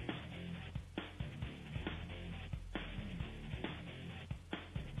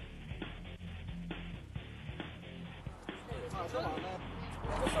 Come on, man.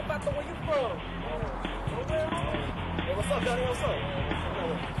 What's up, Bato? Where you from? Hey, what's up, Johnny? What's up?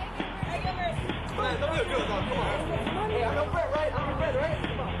 Man, don't be a good dog. Come on. Hey, I know Brett, right? I'm Brett, right?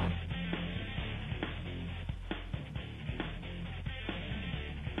 Come on.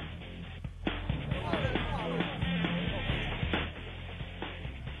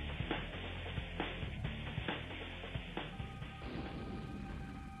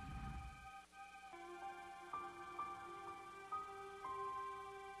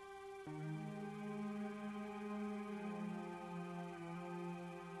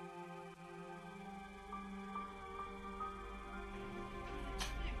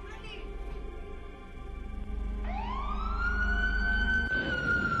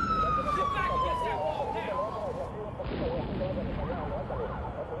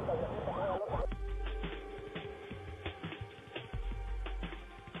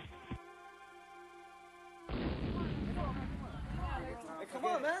 Hey, come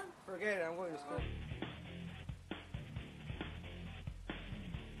on, man. Forget it. I'm going to school.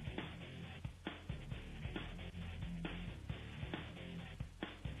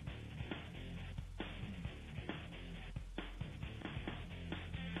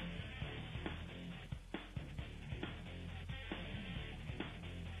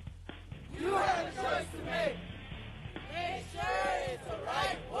 You have a choice to make. Make sure it's the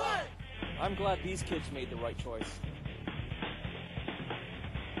right one. I'm glad these kids made the right choice.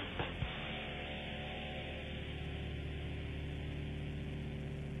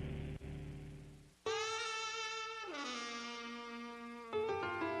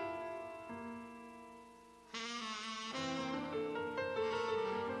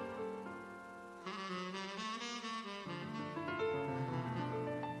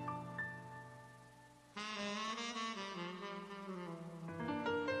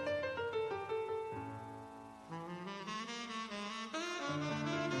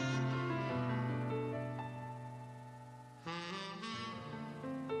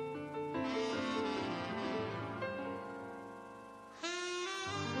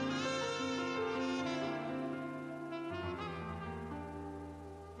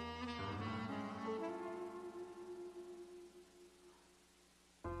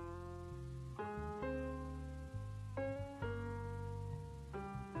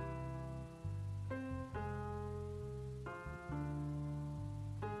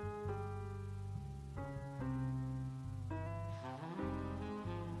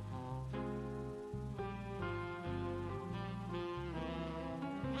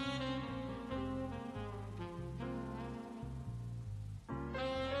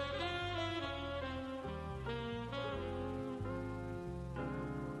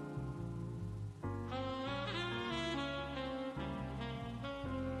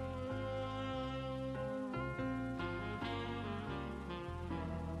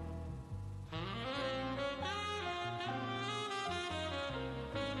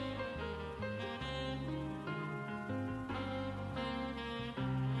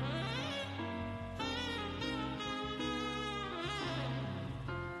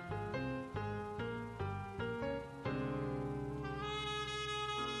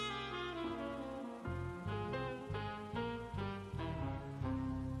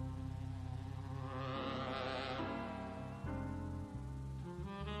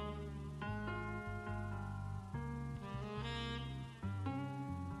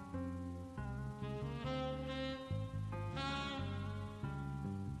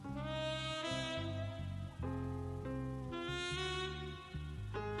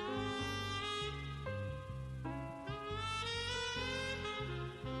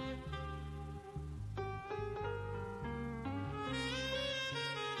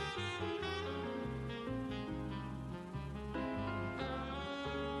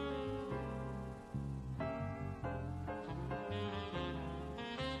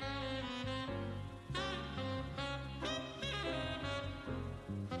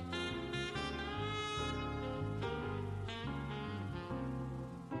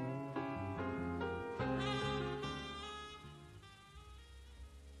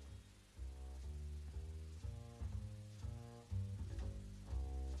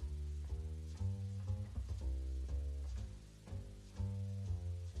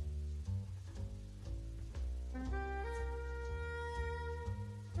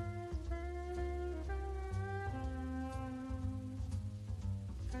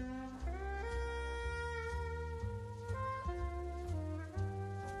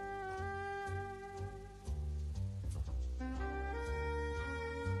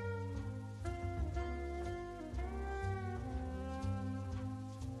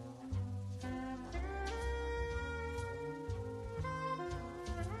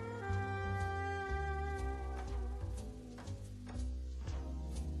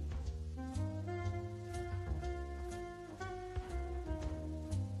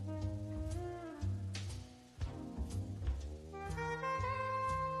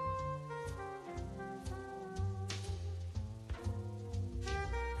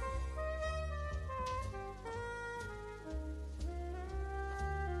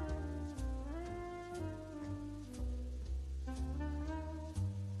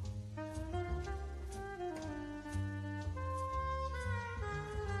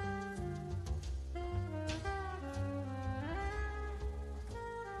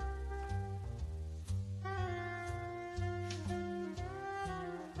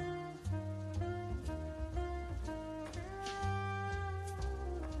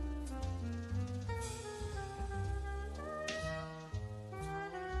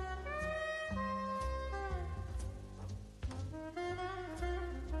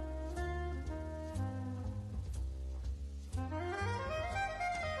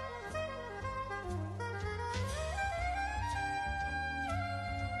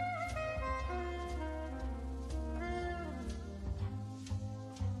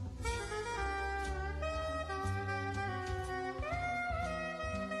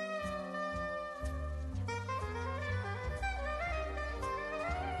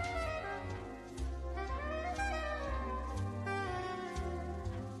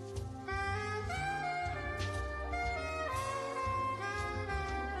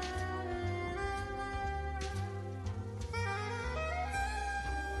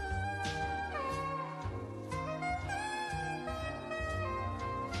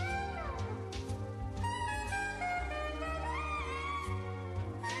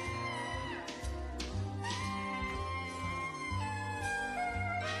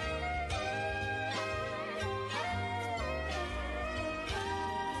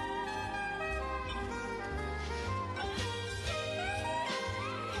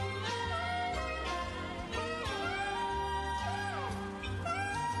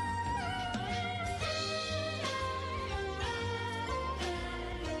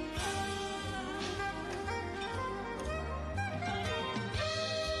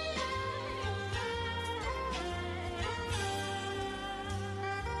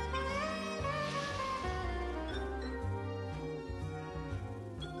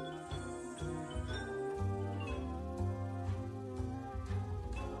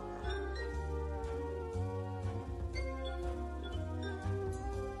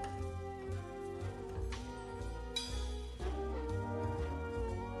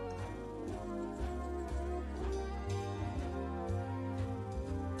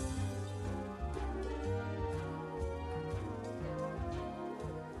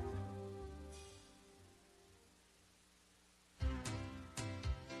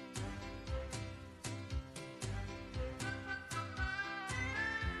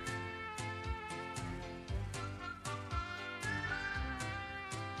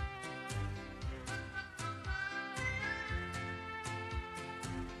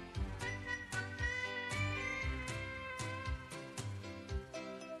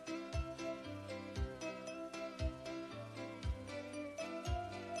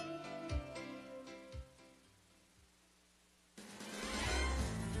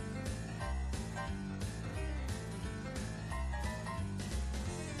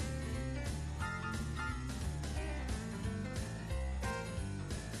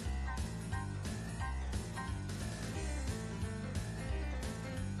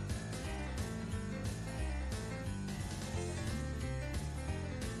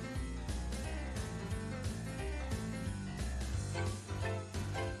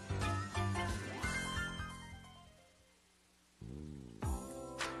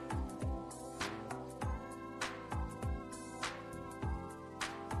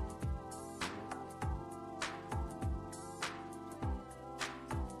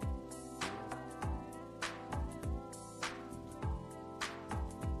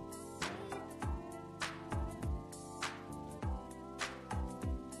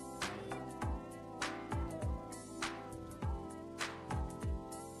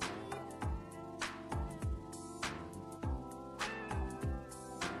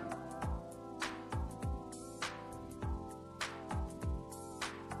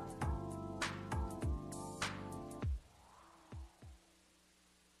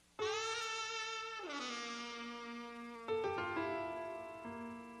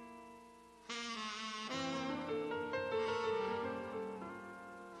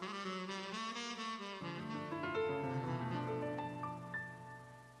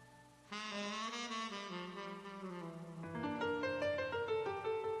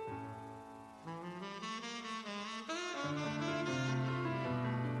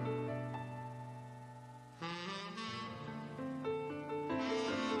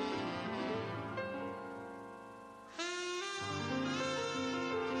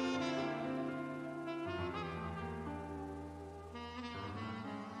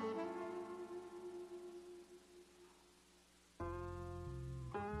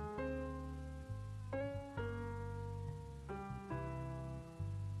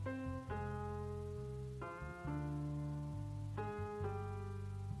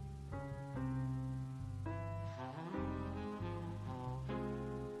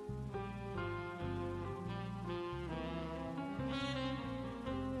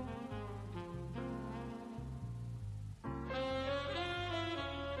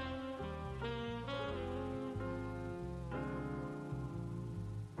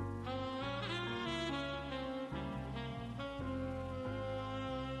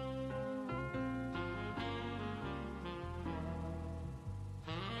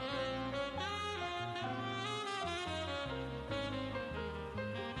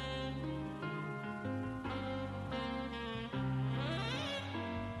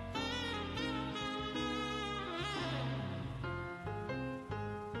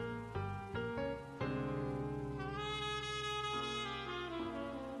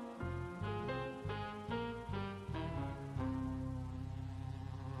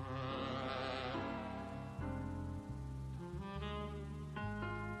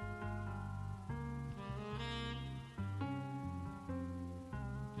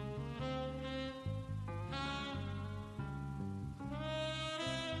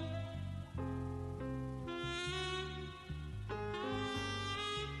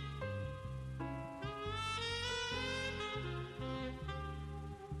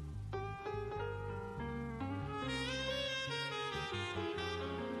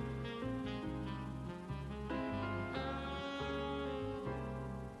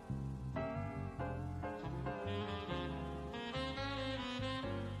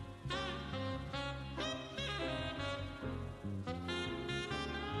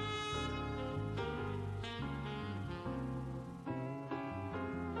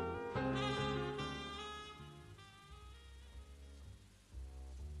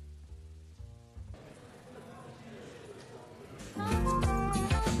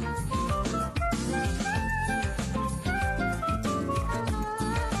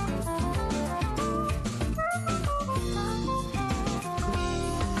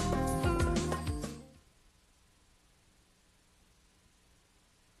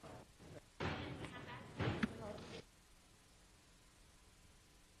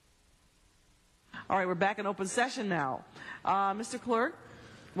 All right, we're back in open session now. Mr. Clerk,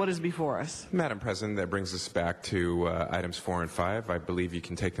 what is before us? Madam President, that brings us back to items 4 and 5. I believe you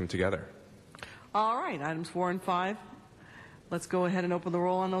can take them together. All right, items 4 and 5. Let's go ahead and open the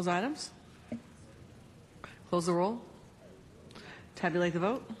roll on those items. Close the roll. Tabulate the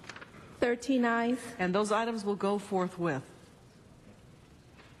vote. 13 ayes. And those items will go forthwith.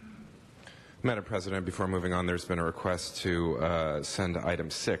 Madam President, before moving on, there's been a request to send item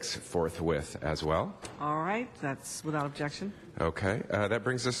 6 forthwith as well. All right, that's without objection. Okay, that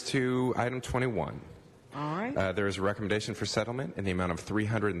brings us to item 21. All right. There is a recommendation for settlement in the amount of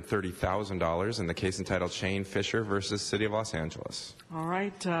 $330,000 in the case entitled Shane Fisher versus City of Los Angeles. All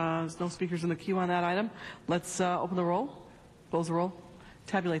right, there's no speakers in the queue on that item. Let's open the roll, close the roll,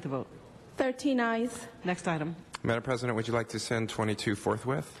 tabulate the vote. 13 ayes. Next item. Madam President, would you like to send 22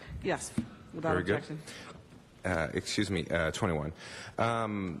 forthwith? Yes, without Very objection. Good. 21.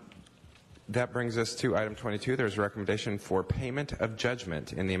 That brings us to item 22. There's a recommendation for payment of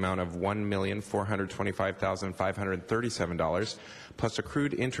judgment in the amount of $1,425,537 plus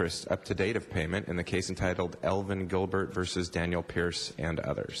accrued interest up to date of payment in the case entitled Elvin Gilbert versus Daniel Pierce and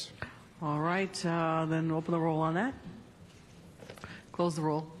others. All right, then open the roll on that. Close the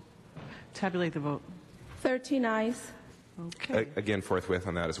roll. Tabulate the vote. 13 ayes. Okay. Again, forthwith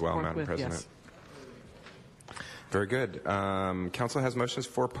on that as well, Forthwith, Madam President. yes. Very good. Council has motions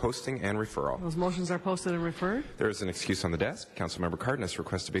for posting and referral. Those motions are posted and referred. There is an excuse on the desk. Councilmember Cardenas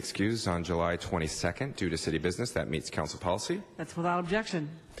requests to be excused on July 22nd due to city business. That meets council policy. That's without objection.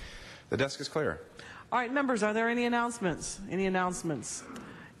 The desk is clear. All right, members, are there any announcements? Any announcements?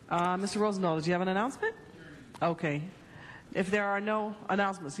 Mr. Rosendahl, did you have an announcement? Okay. If there are no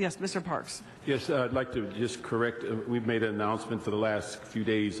announcements, yes, Mr. Parks. Yes, I'd like to just correct. We've made an announcement for the last few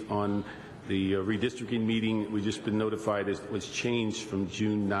days on the redistricting meeting. We've just been notified it was changed from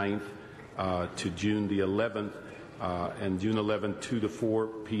June 9th to June the 11th, and June 11th 2 to 4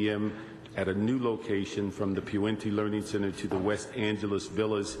 p.m. at a new location from the Puente Learning Center to the West Angeles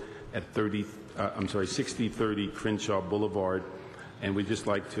Villas at 6030 Crenshaw Boulevard. And we'd just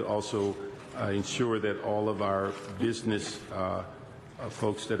like to also ensure that all of our business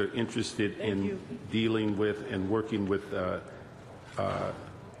folks that are interested in dealing with and working with the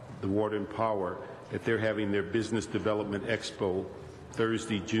Water and Power, that they're having their Business Development Expo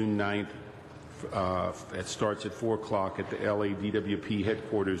Thursday, June 9th. It starts at 4 o'clock at the LADWP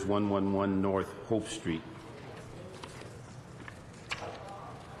headquarters, 111 North Hope Street.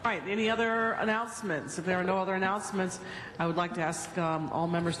 All right, any other announcements? If there are no other announcements, I would like to ask all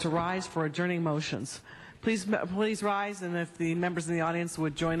members to rise for adjourning motions. Please rise, and if the members in the audience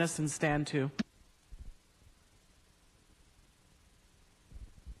would join us and stand too.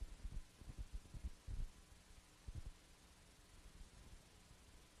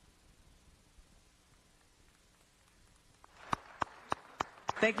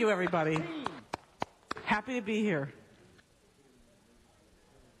 Thank you, everybody. Happy to be here.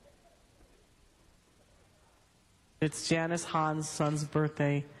 It's Janice Hahn's son's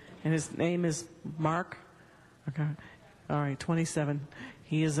birthday, and his name is Mark. Okay. All right, 27.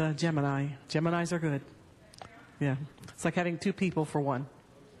 He is a Gemini. Geminis are good. Yeah. It's like having two people for one.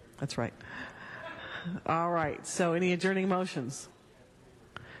 That's right. All right. So any adjourning motions?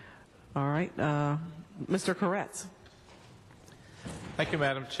 All right. Mr. Koretz. Thank you,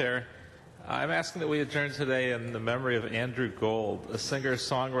 Madam Chair. I'm asking that we adjourn today in the memory of Andrew Gold, a singer,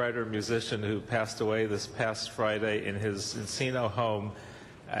 songwriter, musician who passed away this past Friday in his Encino home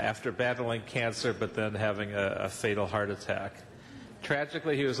after battling cancer but then having a fatal heart attack.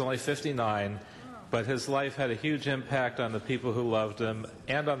 Tragically, he was only 59, but his life had a huge impact on the people who loved him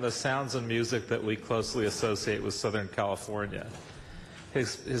and on the sounds and music that we closely associate with Southern California.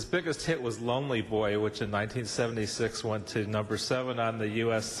 His biggest hit was Lonely Boy, which in 1976 went to number 7 on the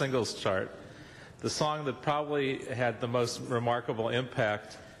U.S. singles chart. The song that probably had the most remarkable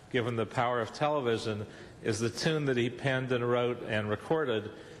impact, given the power of television, is the tune that he penned and wrote and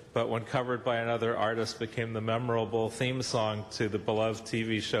recorded, but when covered by another artist became the memorable theme song to the beloved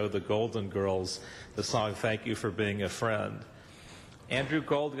TV show The Golden Girls, the song Thank You for Being a Friend. Andrew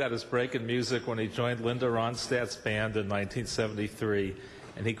Gold got his break in music when he joined Linda Ronstadt's band in 1973,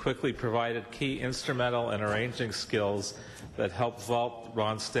 and he quickly provided key instrumental and arranging skills that helped vault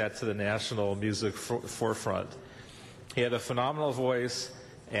Ronstadt to the national music forefront. He had a phenomenal voice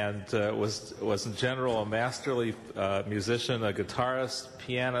and was in general a masterly musician, a guitarist,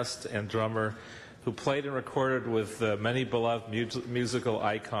 pianist, and drummer who played and recorded with many beloved musical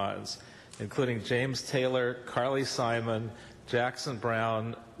icons, including James Taylor, Carly Simon, Jackson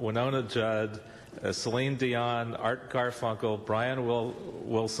Browne, Winona Judd, Celine Dion, Art Garfunkel, Brian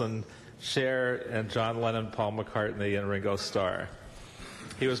Wilson, Cher, and John Lennon, Paul McCartney, and Ringo Starr.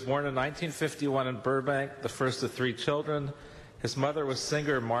 He was born in 1951 in Burbank, the first of 3 children. His mother was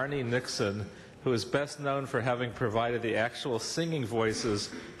singer Marnie Nixon, who is best known for having provided the actual singing voices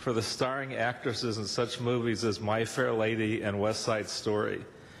for the starring actresses in such movies as My Fair Lady and West Side Story.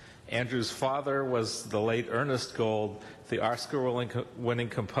 Andrew's father was the late Ernest Gold, the Oscar-winning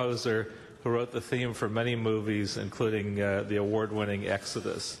composer who wrote the theme for many movies, including the award-winning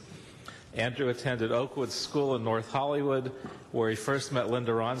Exodus. Andrew attended Oakwood School in North Hollywood, where he first met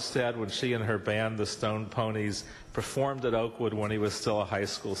Linda Ronstadt when she and her band, the Stone Ponies, performed at Oakwood when he was still a high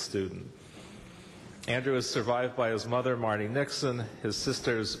school student. Andrew is survived by his mother, Marnie Nixon, his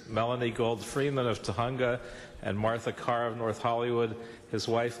sisters, Melanie Gold Freeman of Tujunga and Martha Carr of North Hollywood, his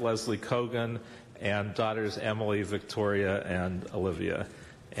wife, Leslie Kogan, and daughters, Emily, Victoria, and Olivia.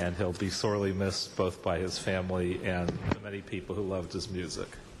 And he'll be sorely missed both by his family and the many people who loved his music.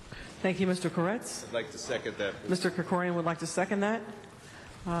 Thank you, Mr. Koretz. I'd like to second that. Mr. Krikorian would like to second that.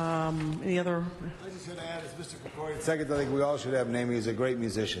 Any other? I just want to add, as Mr. Krikorian second, I think we all should have named. He's a great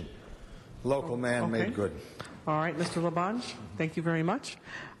musician. Local man, made good. All right, Mr. Labange, thank you very much.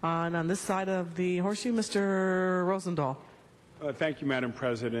 And on this side of the horseshoe, Mr. Rosendahl. Thank you, Madam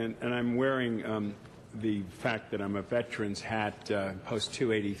President. And I'm wearing the fact that I'm a veteran's hat, post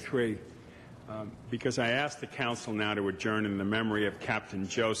 283, because I asked the Council now to adjourn in the memory of Captain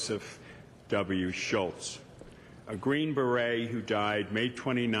Joseph W. Schultz, a Green Beret who died May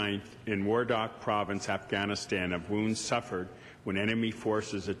 29th in Wardak Province, Afghanistan, of wounds suffered when enemy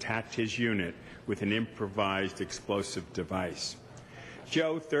forces attacked his unit with an improvised explosive device.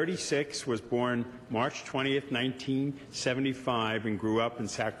 Joe, 36, was born March 20th, 1975, and grew up in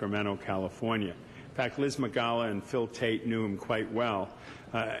Sacramento, California. In fact, Liz Magala and Phil Tate knew him quite well.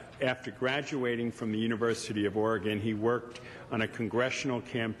 After graduating from the University of Oregon, he worked on a congressional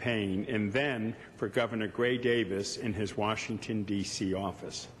campaign and then for Governor Gray Davis in his Washington, D.C.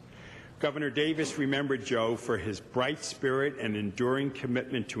 office. Governor Davis remembered Joe for his bright spirit and enduring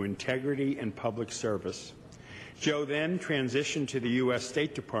commitment to integrity and public service. Joe then transitioned to the U.S.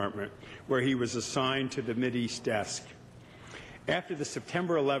 State Department, where he was assigned to the Mideast desk. After the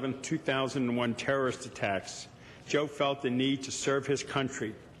September 11, 2001 terrorist attacks, Joe felt the need to serve his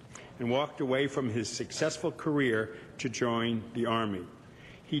country and walked away from his successful career to join the Army.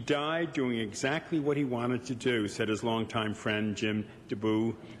 He died doing exactly what he wanted to do, said his longtime friend Jim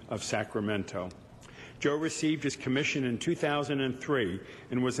DeBoo of Sacramento. Joe received his commission in 2003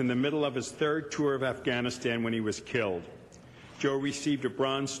 and was in the middle of his 3rd tour of Afghanistan when he was killed. Joe received a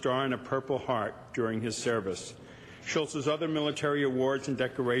Bronze Star and a Purple Heart during his service. Schultz's other military awards and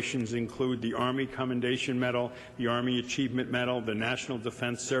decorations include the Army Commendation Medal, the Army Achievement Medal, the National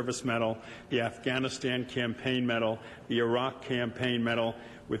Defense Service Medal, the Afghanistan Campaign Medal, the Iraq Campaign Medal,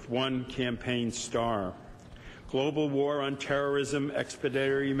 with 1 campaign star. Global War on Terrorism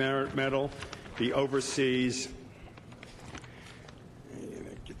Expeditionary Merit Medal, the Overseas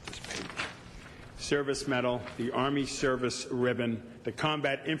Service Medal, the Army Service Ribbon, the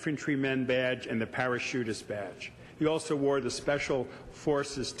Combat Infantryman Badge, and the Parachutist Badge. He also wore the Special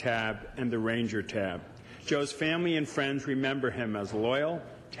Forces tab and the Ranger tab. Joe's family and friends remember him as loyal,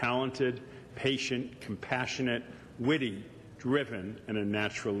 talented, patient, compassionate, witty, driven, and a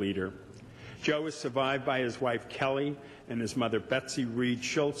natural leader. Joe is survived by his wife Kelly and his mother Betsy Reed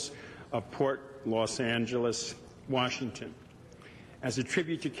Schultz of Port Los Angeles, Washington. As a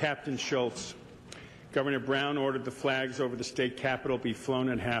tribute to Captain Schultz, Governor Brown ordered the flags over the state capitol be flown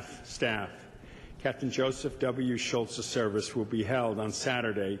at half-staff. Captain Joseph W. Schultz's service will be held on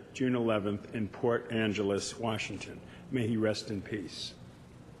Saturday, June 11th, in Port Angeles, Washington. May he rest in peace.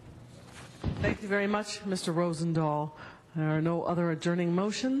 Thank you very much, Mr. Rosendahl. There are no other adjourning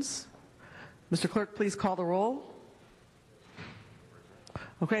motions. Mr. Clerk, please call the roll.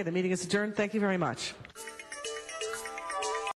 Okay, the meeting is adjourned. Thank you very much.